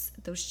those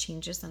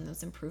changes and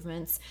those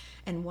improvements,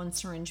 and 1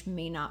 syringe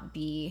may not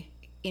be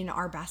in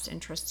our best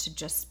interest to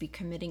just be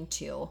committing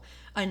to,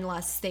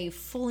 unless they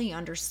fully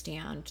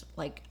understand,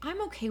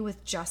 I'm okay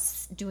with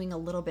just doing a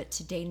little bit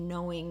today,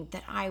 knowing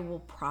that I will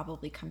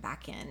probably come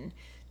back in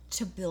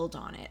to build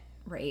on it,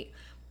 right?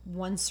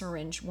 1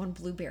 syringe, 1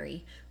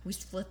 blueberry, we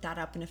split that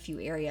up in a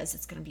few areas.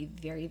 It's going to be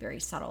very,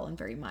 very subtle and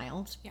very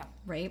mild. Yeah.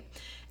 Right.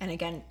 And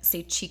again,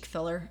 say cheek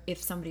filler,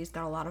 if somebody's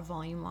got a lot of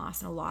volume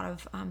loss and a lot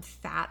of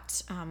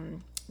fat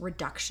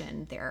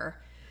reduction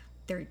there,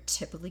 they're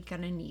typically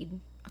going to need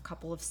a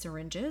couple of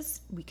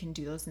syringes. We can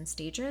do those in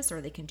stages,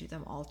 or they can do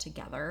them all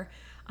together.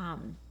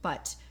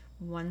 But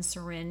 1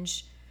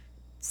 syringe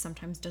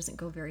sometimes doesn't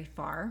go very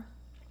far.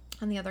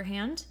 On the other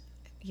hand,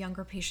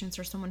 younger patients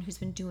or someone who's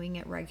been doing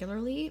it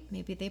regularly,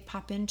 maybe they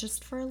pop in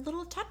just for a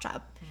little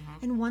touch-up,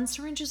 and 1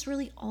 syringe is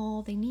really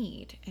all they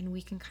need, and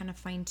we can kind of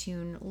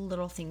fine-tune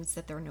little things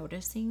that they're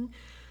noticing.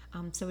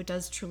 So it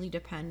does truly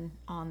depend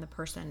on the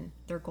person,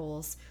 their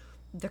goals,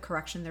 the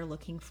correction they're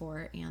looking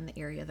for, and the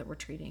area that we're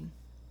treating.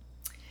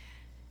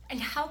 And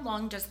how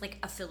long does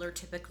a filler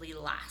typically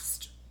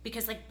last?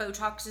 Because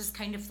Botox is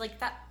kind of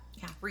that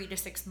 3 to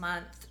 6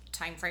 month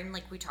time frame,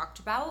 like we talked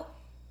about.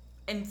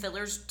 And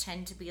fillers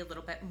tend to be a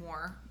little bit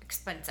more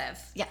expensive.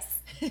 Yes.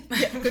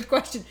 Yeah, good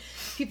question.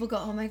 People go,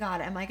 oh my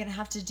God, am I going to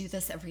have to do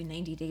this every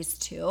 90 days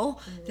too?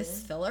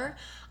 This filler?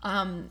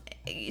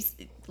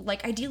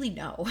 Like ideally,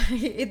 no.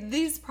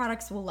 These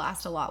products will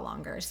last a lot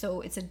longer. So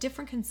it's a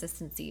different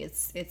consistency.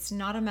 It's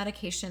not a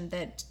medication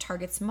that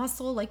targets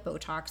muscle like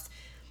Botox.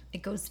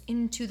 It goes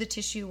into the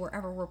tissue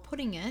wherever we're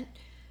putting it,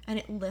 and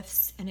it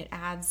lifts and it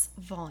adds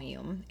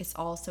volume. It's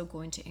also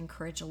going to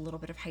encourage a little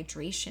bit of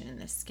hydration in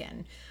the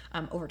skin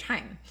over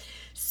time.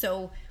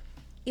 So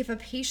if a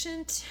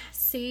patient,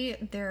 say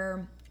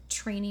they're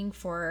training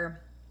for,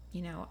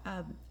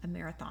 a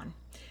marathon,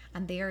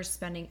 and they are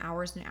spending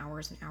hours and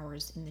hours and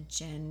hours in the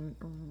gym,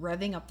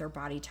 revving up their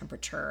body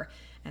temperature,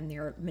 and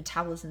their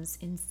metabolism's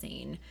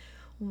insane.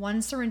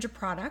 One syringe of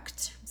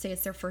product, say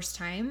it's their first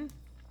time,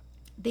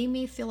 they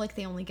may feel like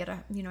they only get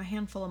a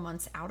handful of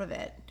months out of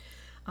it.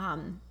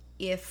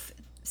 If,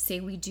 say,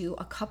 we do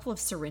a couple of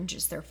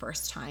syringes their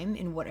first time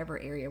in whatever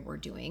area we're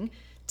doing,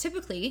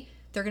 typically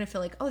they're going to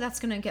feel like, oh, that's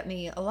going to get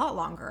me a lot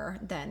longer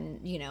than,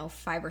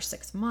 5 or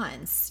 6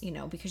 months,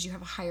 because you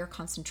have a higher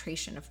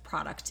concentration of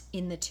product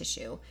in the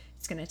tissue.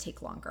 It's going to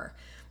take longer.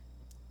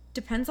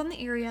 Depends on the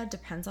area,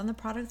 depends on the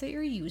product that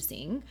you're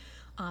using.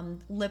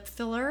 Lip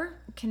filler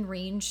can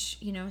range,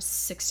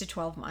 6 to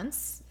 12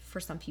 months for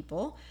some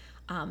people.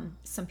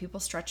 Some people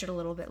stretch it a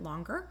little bit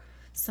longer.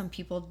 Some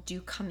people do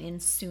come in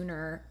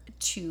sooner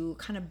to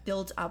kind of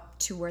build up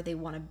to where they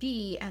want to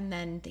be, and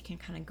then they can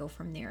kind of go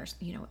from there.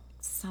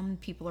 Some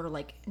people are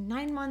like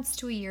 9 months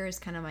to a year is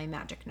kind of my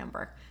magic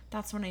number.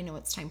 That's when I know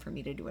it's time for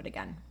me to do it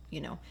again.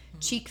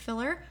 Cheek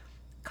filler,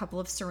 a couple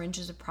of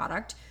syringes of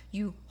product.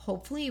 You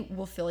hopefully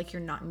will feel like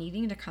you're not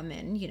needing to come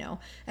in,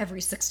 every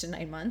 6 to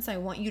 9 months. I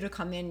want you to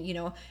come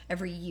in,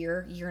 every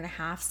year and a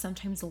half,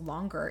 sometimes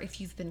longer.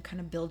 If you've been kind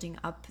of building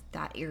up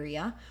that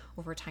area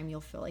over time,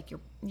 you'll feel like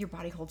your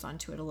body holds on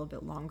to it a little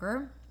bit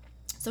longer.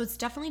 So it's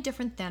definitely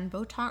different than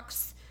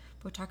Botox.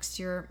 Botox,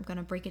 you're going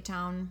to break it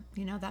down,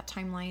 that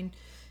timeline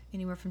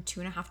anywhere from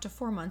 2.5 to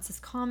 4 months is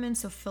common.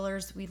 So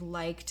fillers, we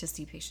like to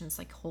see patients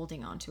like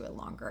holding on to it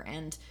longer.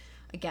 And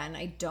again,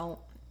 I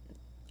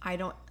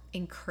don't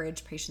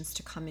encourage patients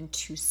to come in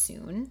too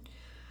soon,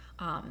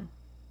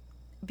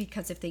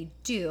 because if they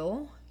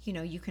do,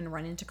 you can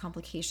run into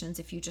complications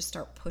if you just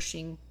start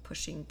pushing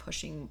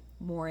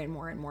more and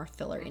more and more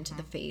filler into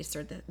the face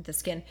or the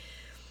skin.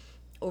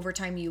 Over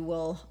time, you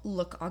will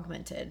look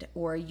augmented,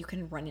 or you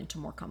can run into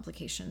more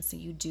complications. So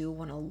you do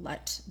want to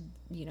let,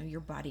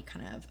 your body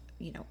kind of,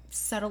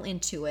 settle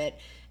into it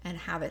and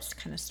have it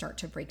kind of start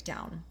to break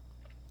down,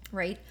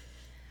 right?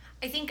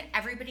 I think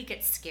everybody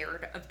gets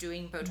scared of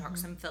doing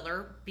Botox and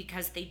filler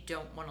because they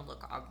don't want to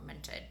look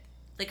augmented.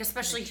 Like,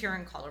 especially here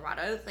in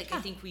Colorado, I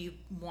think we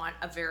want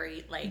a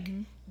very,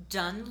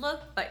 done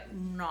look, but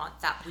not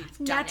that we've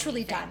done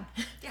naturally anything. Done.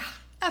 Yeah.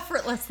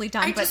 Effortlessly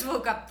done. I just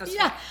woke up this way.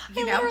 I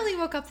literally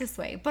woke up this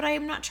way, but I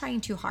am not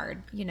trying too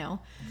hard,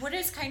 What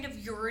is kind of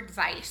your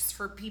advice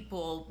for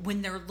people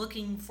when they're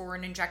looking for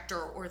an injector,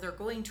 or they're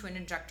going to an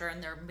injector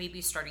and they're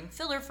maybe starting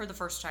filler for the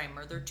first time,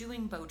 or they're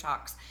doing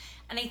Botox?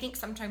 And I think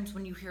sometimes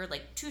when you hear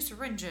 2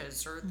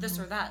 syringes or this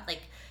or that,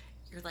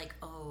 you're like,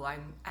 oh,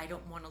 I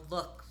don't want to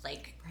look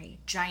like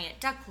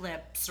giant duck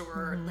lips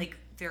or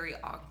very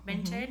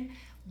augmented.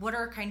 What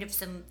are kind of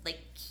some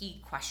key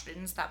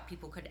questions that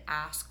people could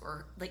ask,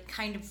 or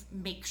kind of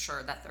make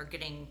sure that they're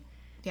getting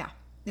a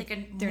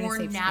more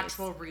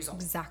natural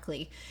result?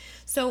 Exactly.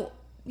 So,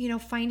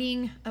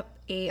 finding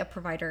a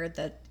provider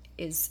that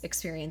is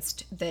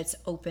experienced, that's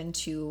open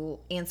to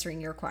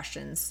answering your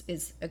questions,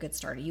 is a good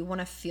start. You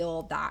want to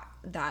feel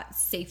that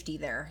safety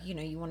there.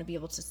 You want to be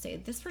able to say,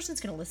 this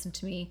person's going to listen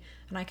to me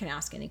and I can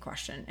ask any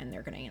question and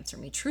they're going to answer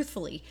me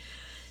truthfully.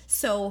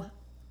 So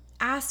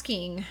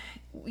asking,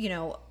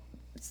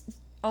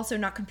 also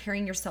not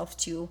comparing yourself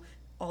to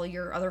all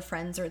your other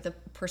friends or the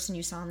person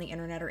you saw on the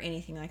internet or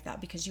anything like that,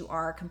 because you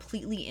are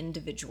completely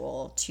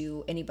individual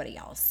to anybody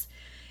else.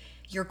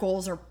 Your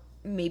goals are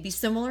maybe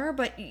similar,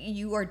 but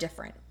you are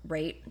different,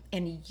 right?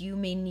 And you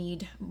may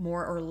need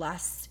more or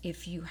less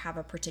if you have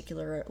a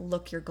particular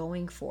look you're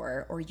going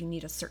for, or you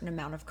need a certain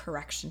amount of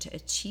correction to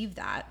achieve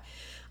that.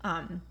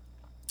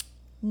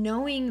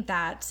 Knowing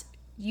that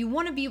you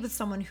want to be with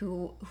someone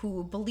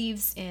who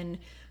believes in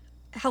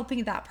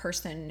helping that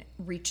person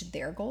reach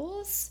their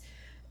goals.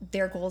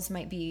 Their goals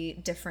might be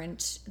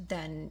different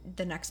than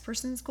the next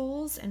person's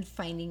goals, and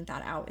finding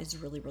that out is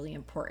really, really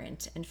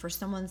important. And for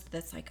someone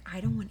that's like, I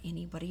don't want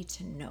anybody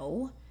to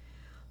know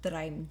that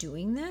I'm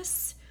doing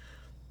this,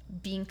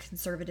 being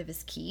conservative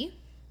is key,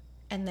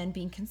 and then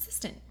being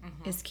consistent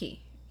is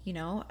key.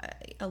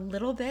 A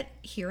little bit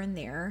here and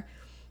there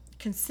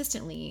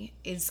consistently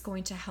is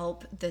going to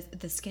help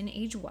the skin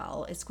age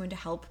well. It's going to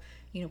help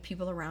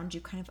people around you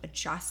kind of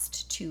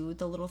adjust to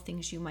the little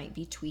things you might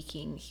be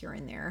tweaking here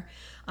and there,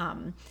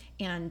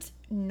 and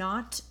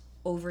not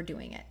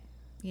overdoing it.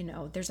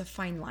 There's a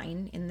fine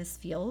line in this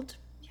field.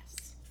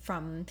 Yes.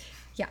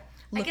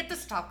 I get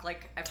this talk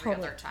every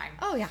other time.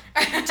 Oh yeah.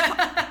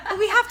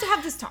 We have to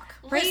have this talk,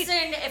 right?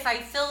 Listen, if I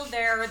fill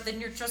there, then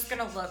you're just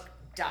going to look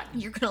done.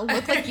 You're going to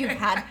look like you've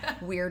had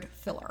weird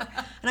filler.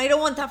 And I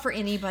don't want that for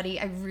anybody.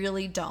 I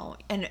really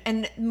don't.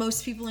 And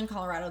most people in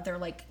Colorado, they're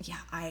like, yeah,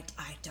 I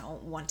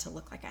don't want to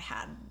look like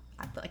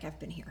I've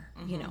been here,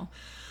 you know.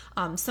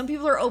 Some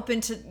people are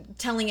open to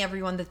telling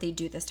everyone that they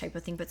do this type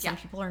of thing, but some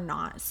people are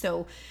not.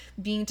 So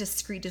being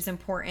discreet is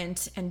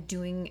important, and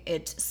doing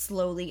it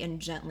slowly and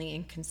gently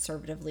and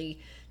conservatively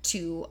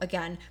to,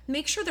 again,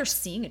 make sure they're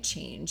seeing a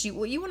change. You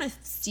want to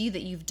see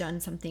that you've done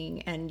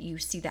something, and you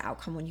see the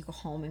outcome when you go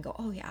home and go,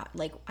 oh yeah,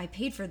 like I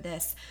paid for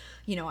this,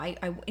 you know, I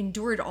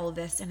endured all of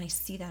this, and I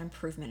see that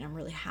improvement. I'm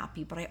really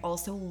happy, but I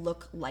also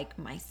look like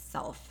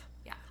myself.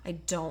 I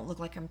don't look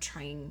like I'm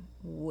trying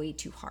way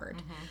too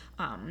hard.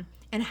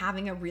 And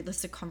having a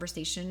realistic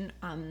conversation.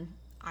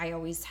 I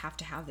always have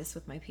to have this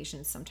with my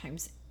patients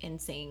sometimes, and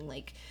saying,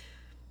 like,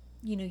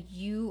 you know,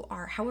 you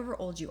are, however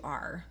old you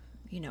are,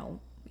 you know,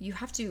 you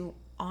have to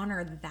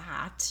honor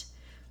that,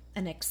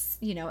 and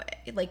you know,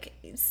 like,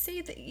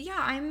 say that, yeah,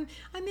 I'm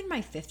in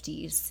my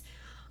 50s.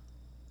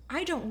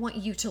 I don't want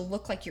you to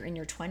look like you're in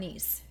your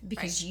 20s,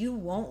 because you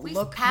won't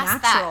look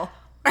natural.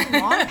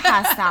 Long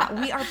past that.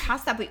 We are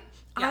past that, but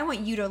I want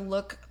you to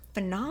look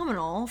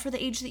phenomenal for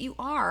the age that you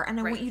are, and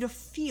I want you to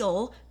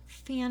feel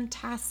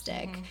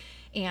fantastic,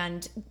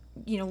 and,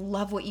 you know,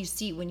 love what you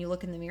see when you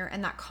look in the mirror.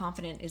 And that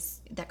confidence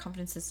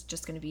is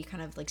just going to be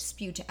kind of like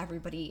spewed to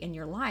everybody in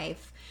your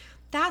life.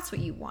 That's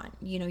what you want.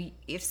 You know,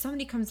 if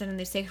somebody comes in and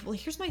they say, well,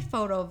 here's my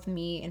photo of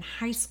me in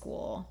high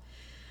school,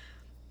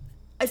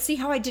 I see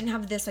how I didn't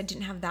have this, I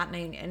didn't have that,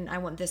 and I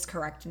want this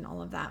correct, and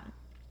all of that.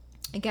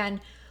 Again,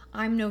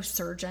 I'm no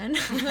surgeon.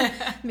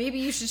 Maybe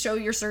you should show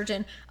your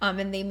surgeon,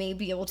 and they may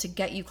be able to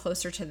get you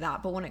closer to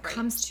that. But when it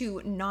comes to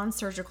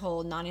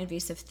non-surgical,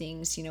 non-invasive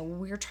things, you know,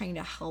 we're trying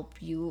to help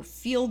you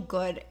feel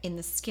good in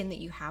the skin that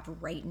you have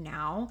right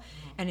now,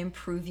 and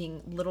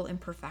improving little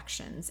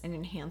imperfections and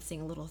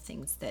enhancing little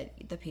things that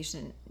the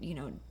patient, you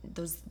know,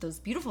 those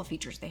beautiful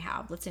features they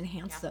have. Let's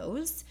enhance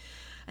those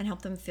and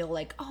help them feel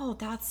like, oh,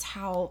 that's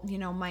how, you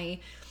know, my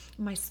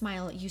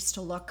smile used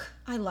to look.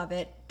 I love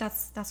it.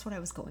 That's what I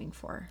was going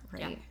for,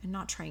 right? Yeah. And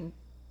not trying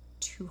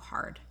too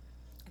hard.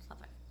 I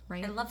love it.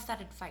 Right? I love that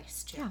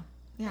advice too.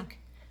 Yeah. Like,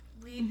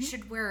 we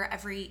should wear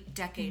every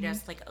decade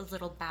as like a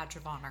little badge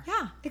of honor.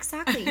 Yeah,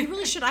 exactly. You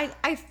really should.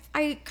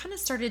 I kind of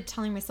started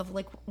telling myself,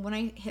 like, when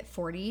I hit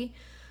 40,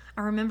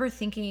 I remember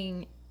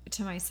thinking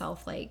to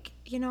myself, like,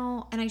 you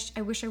know, and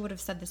I wish I would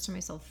have said this to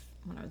myself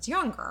when I was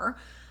younger,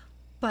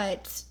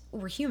 but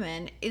we're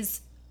human,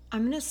 is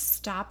I'm going to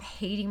stop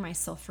hating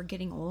myself for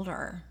getting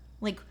older.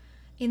 Like,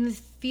 in the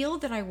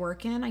field that I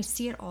work in, I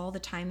see it all the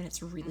time, and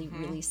it's really,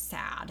 really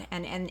sad.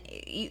 And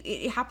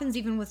it happens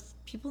even with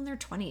people in their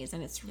 20s,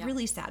 and it's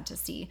really sad to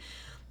see.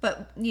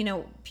 But, you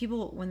know,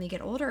 people, when they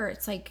get older,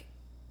 it's like,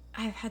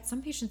 I've had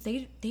some patients,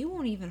 they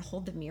won't even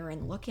hold the mirror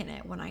and look in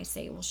it when I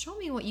say, well, show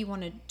me what you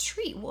want to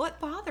treat. What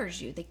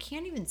bothers you? They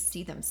can't even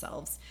see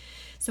themselves.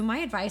 So my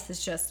advice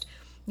is just,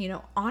 you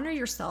know, honor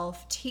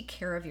yourself, take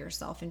care of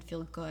yourself, and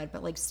feel good,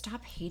 but, like,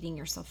 stop hating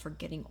yourself for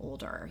getting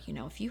older. You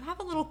know, if you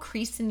have a little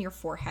crease in your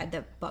forehead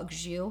that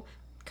bugs you,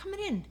 come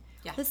in.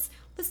 Yeah. Let's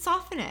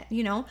soften it,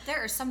 you know.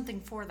 There is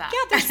something for that.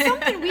 Yeah, there's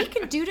something we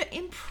can do to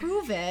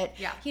improve it.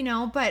 Yeah. You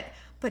know, but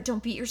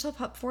don't beat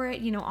yourself up for it.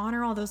 You know,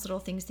 honor all those little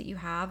things that you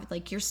have.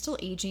 Like, you're still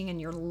aging,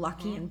 and you're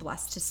lucky and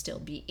blessed to still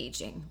be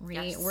aging,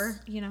 right? Yes. We're,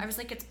 you know, I was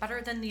like, it's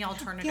better than the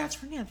alternative. The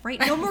alternative, right?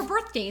 No more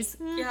birthdays.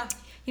 Yeah.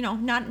 You know,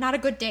 not a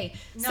good day.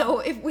 No. So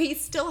if we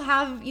still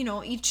have, you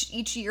know,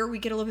 each year we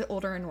get a little bit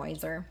older and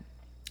wiser,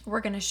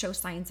 we're going to show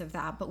signs of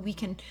that, but we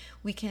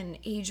can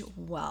age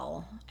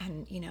well,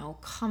 and, you know,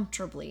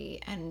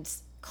 comfortably and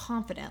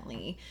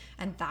confidently.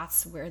 And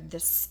that's where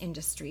this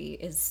industry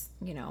is,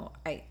 you know,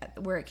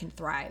 where it can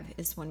thrive,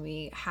 is when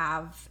we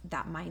have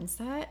that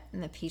mindset,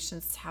 and the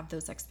patients have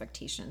those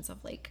expectations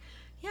of, like,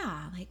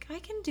 yeah, like, I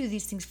can do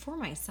these things for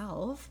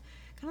myself.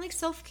 Kind of like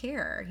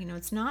self-care, you know,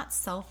 it's not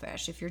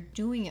selfish if you're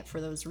doing it for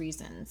those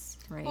reasons,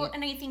 right? Well,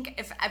 and I think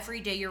if every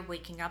day you're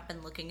waking up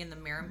and looking in the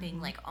mirror and being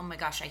like, oh my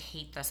gosh, I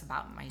hate this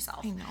about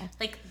myself. I know.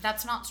 Like,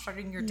 that's not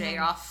starting your day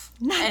off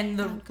in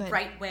the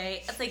right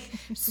way. Like,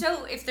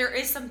 so if there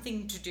is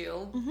something to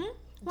do,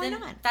 why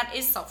not? That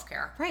is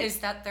self-care. Right. Is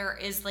that there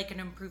is, like, an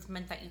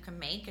improvement that you can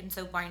make, and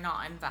so why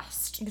not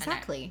invest in it?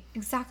 Exactly.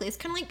 It's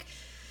kind of like,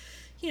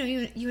 you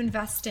know, you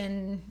invest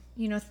in,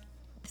 you know,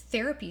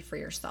 therapy for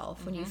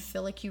yourself when you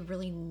feel like you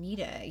really need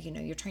it. You know,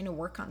 you're trying to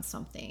work on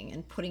something,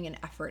 and putting in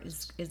effort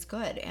is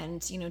good.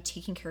 And, you know,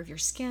 taking care of your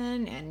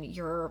skin and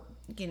your,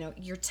 you know,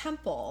 your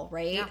temple,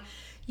 right? Yeah.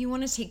 You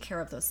want to take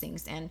care of those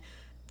things. And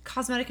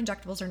cosmetic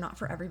injectables are not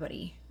for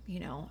everybody, you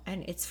know,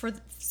 and it's for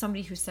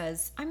somebody who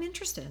says, I'm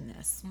interested in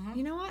this.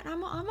 You know what?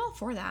 I'm all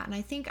for that. And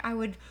I think I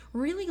would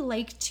really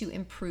like to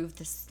improve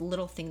this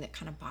little thing that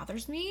kind of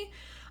bothers me.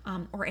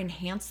 Or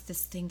enhance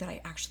this thing that I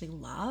actually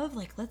love.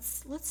 Like,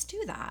 let's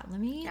do that. Let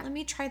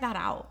me try that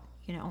out,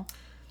 you know?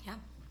 Yeah.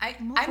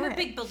 I'm a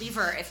big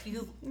believer. If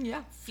you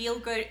feel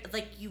good,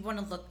 like, you want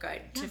to look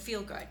good to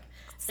feel good.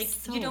 Like,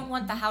 you don't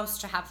want the house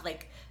to have,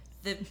 like,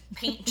 the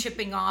paint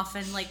chipping off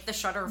and like the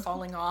shutter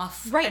falling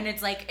off. Right. And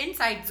it's like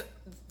inside's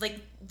like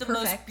the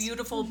most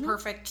beautiful,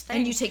 perfect thing.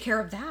 And you take care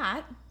of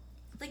that.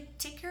 Like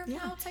take care of the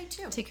outside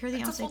too. Take care of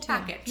the outside too. It's a full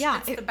package. Yeah.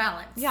 It's the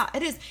balance. Yeah,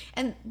 it is.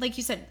 And like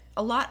you said,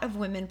 a lot of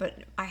women, but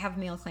I have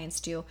male clients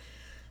too,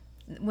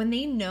 when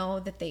they know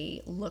that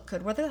they look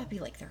good, whether that be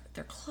like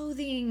their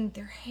clothing,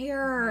 their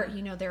hair,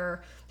 you know,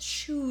 their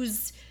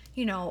shoes,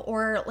 you know,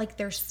 or like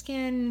their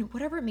skin,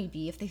 whatever it may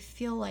be, if they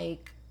feel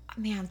like,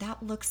 man,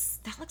 that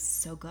looks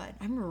so good.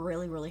 I'm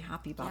really, really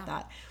happy about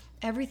that.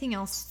 Everything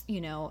else,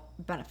 you know,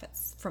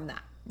 benefits from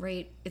that,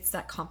 right? It's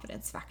that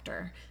confidence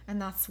factor.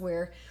 And that's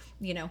where,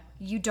 you know,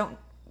 you don't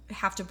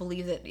have to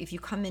believe that if you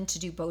come in to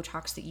do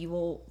Botox that you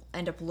will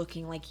end up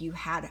looking like you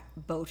had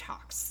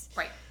Botox.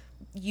 Right.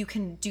 You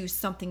can do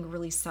something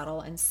really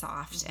subtle and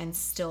soft and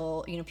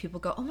still, you know, people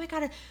go, oh my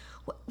God,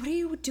 what are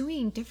you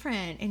doing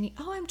different? And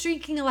I'm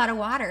drinking a lot of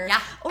water.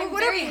 Yeah, or I'm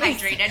whatever. very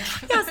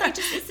hydrated. Yeah, so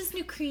it's this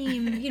new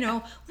cream, you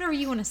know, whatever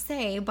you want to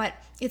say, but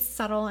it's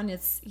subtle and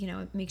it's, you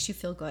know, it makes you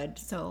feel good.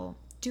 So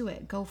do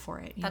it, go for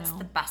it. That's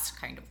the best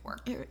kind of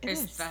work. It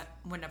is that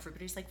when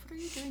everybody's like, what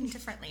are you doing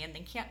differently? And they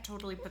can't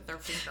totally put their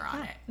finger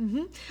on it.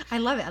 Mm-hmm. I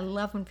love it. I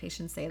love when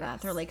patients say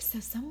that. They're like, so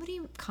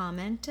somebody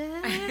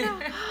commented.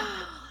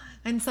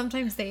 And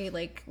sometimes they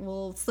like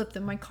will slip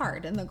them my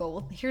card and they'll go,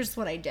 well, here's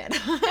what I did.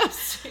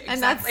 And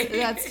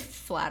that's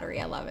flattery.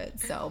 I love it.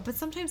 So, but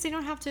sometimes they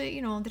don't have to,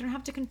 you know, they don't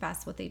have to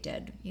confess what they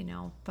did, you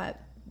know, but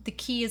the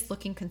key is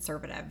looking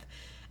conservative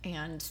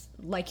and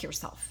like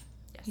yourself,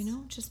 you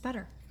know, just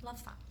better.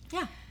 Love that.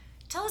 Yeah.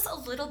 Tell us a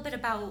little bit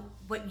about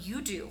what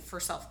you do for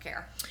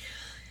self-care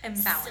and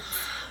balance.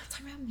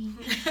 Talk about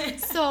me.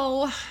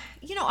 So,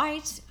 you know, I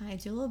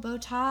do a little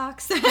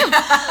Botox, a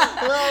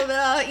little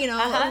bit, you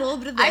know, a little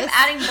bit of this. I'm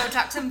adding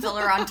Botox and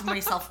filler onto my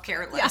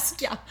self-care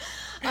list. Yeah.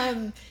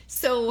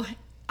 So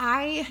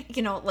I,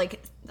 you know,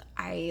 like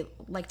I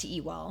like to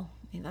eat well,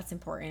 and that's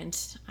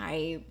important.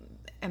 I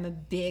am a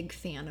big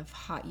fan of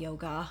hot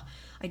yoga.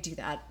 I do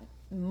that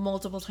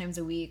multiple times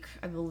a week.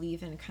 I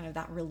believe in kind of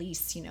that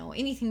release, you know,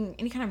 any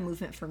kind of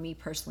movement for me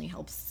personally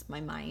helps my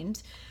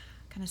mind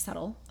kind of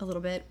settle a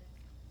little bit.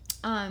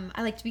 I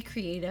like to be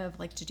creative,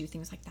 like to do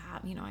things like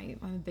that. You know, I'm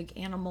a big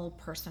animal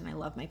person. I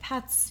love my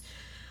pets.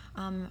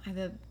 I have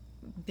a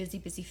busy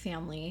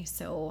family,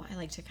 so I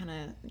like to kind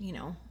of, you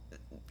know,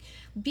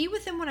 be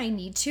with them when I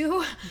need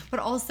to, but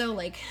also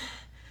like,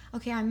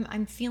 okay,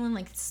 I'm feeling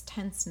like it's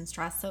tense and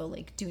stressed, so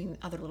like doing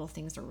other little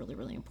things are really,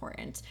 really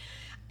important.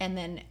 And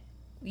then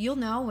you'll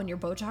know when your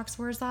Botox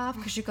wears off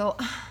because you go,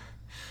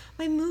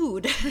 my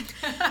mood.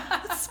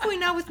 What's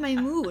going on with my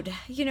mood?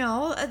 You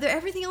know,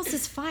 everything else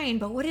is fine,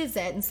 but what is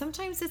it? And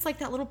sometimes it's like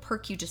that little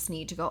perk you just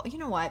need to go, you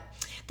know what?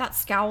 That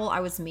scowl I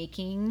was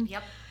making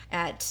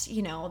at,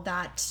 you know,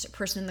 that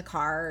person in the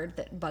car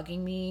that bugging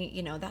me,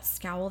 you know, that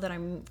scowl that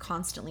I'm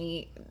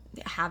constantly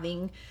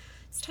having.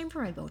 It's time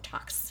for my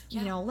Botox.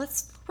 You know,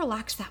 let's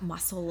relax that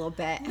muscle a little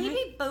bit.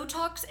 Maybe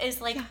Botox is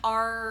like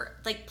our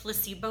like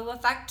placebo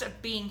effect of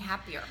being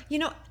happier. You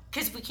know,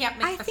 because we can't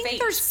make the face.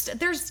 I think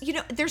there's you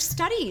know, there's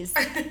studies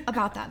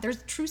about that.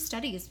 There's true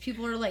studies.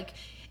 People are like,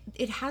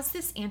 it has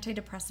this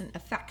antidepressant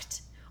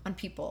effect on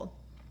people.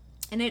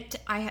 And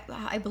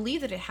I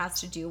believe that it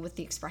has to do with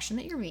the expression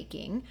that you're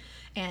making.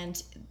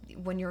 And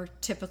when you're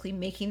typically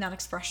making that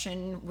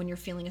expression, when you're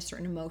feeling a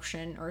certain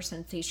emotion or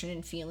sensation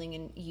and feeling,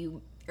 and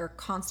you are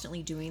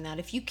constantly doing that,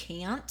 if you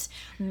can't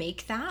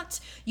make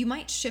that, you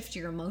might shift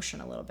your emotion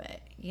a little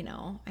bit, you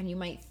know, and you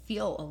might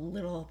feel a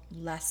little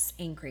less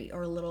angry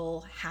or a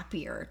little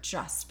happier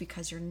just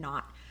because you're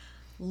not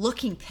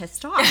looking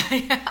pissed off,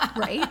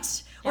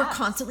 right? Or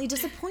constantly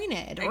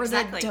disappointed, or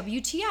the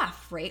WTF,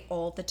 right?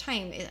 All the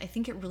time. I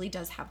think it really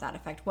does have that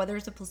effect, whether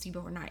it's a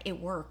placebo or not. It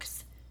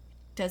works.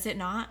 Does it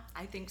not?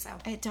 I think so.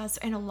 It does.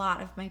 And a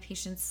lot of my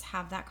patients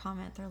have that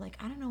comment. They're like,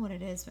 I don't know what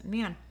it is, but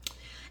man,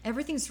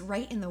 everything's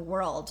right in the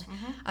world.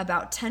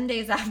 About 10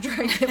 days after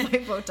I get my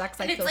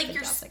Botox, I feel it's like fantastic.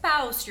 Your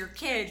spouse, your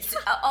kids,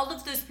 all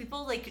of those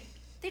people, like,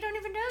 they don't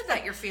even know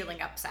that you're feeling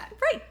upset.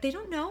 Right. They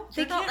don't know.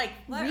 You're they not can't like,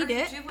 what read are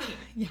it. you doing?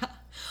 Yeah.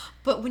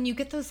 But when you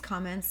get those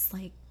comments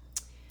like,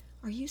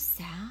 are you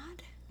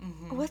sad?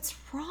 What's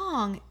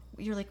wrong?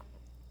 You're like,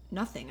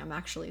 nothing. I'm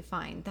actually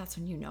fine. That's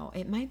when you know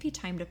it might be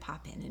time to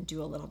pop in and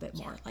do a little bit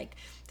more. Like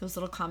those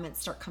little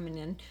comments start coming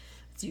in.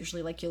 It's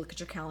usually like you look at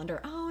your calendar.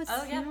 You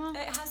know,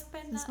 it has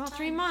been. It's about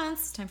 3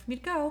 months. It's time for me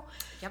to go.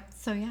 Yep.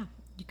 So yeah,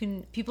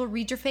 people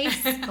read your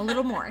face a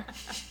little more.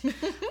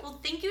 Well,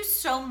 thank you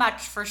so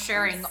much for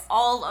sharing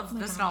all of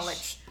this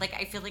knowledge. Like,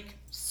 I feel like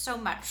so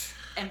much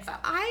info.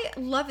 I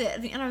love it.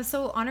 And I was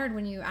so honored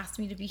when you asked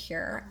me to be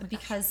here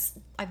because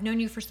I've known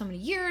you for so many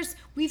years.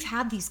 We've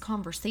had these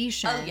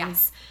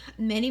conversations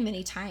many,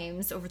 many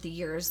times over the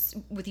years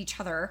with each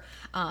other.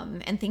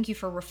 And thank you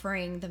for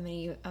referring the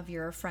many of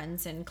your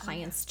friends and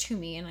clients to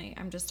me. And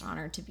I'm just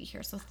honored to be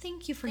here. So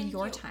thank you for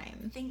your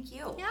time. Thank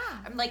you. Yeah.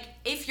 I'm like,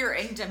 if you're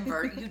in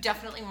Denver, you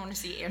definitely want to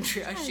see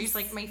Andrea. She's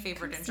like my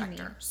favorite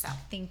injector. So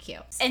thank you.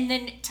 And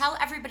then tell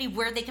everybody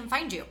where they can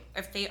find you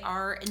if they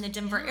are in the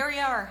Denver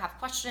area or have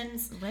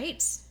questions.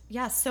 Right.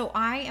 Yes. So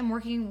I am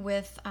working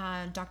with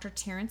Dr.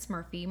 Terrence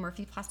Murphy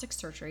Plastic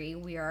Surgery.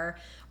 We are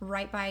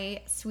right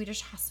by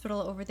Swedish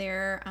Hospital over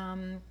there,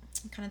 kind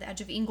of the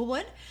edge of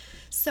Inglewood.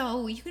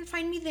 So you can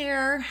find me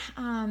there.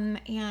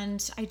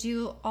 And I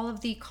do all of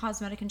the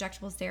cosmetic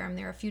injectables there. I'm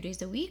there a few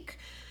days a week.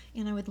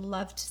 And I would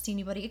love to see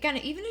anybody. Again,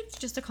 even if it's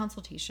just a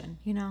consultation,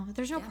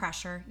 there's no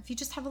pressure. If you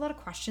just have a lot of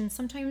questions,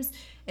 sometimes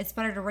it's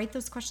better to write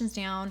those questions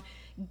down,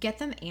 get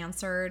them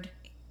answered,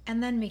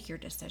 and then make your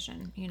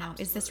decision.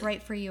 Is this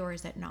right for you or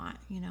is it not?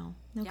 No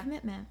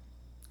commitment.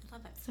 I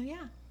love it. So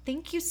yeah,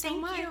 thank you so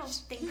much.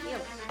 Thank you.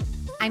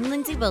 I'm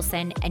Lindsay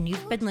Wilson, and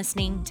you've been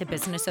listening to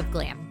Business of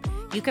Glam.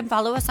 You can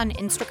follow us on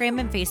Instagram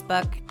and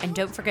Facebook, and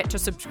don't forget to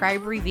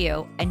subscribe,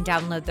 review, and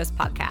download this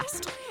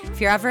podcast. If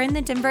you're ever in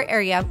the Denver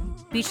area,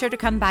 be sure to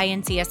come by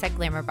and see us at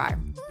Glamour Bar.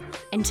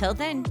 Until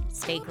then,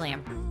 stay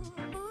glam.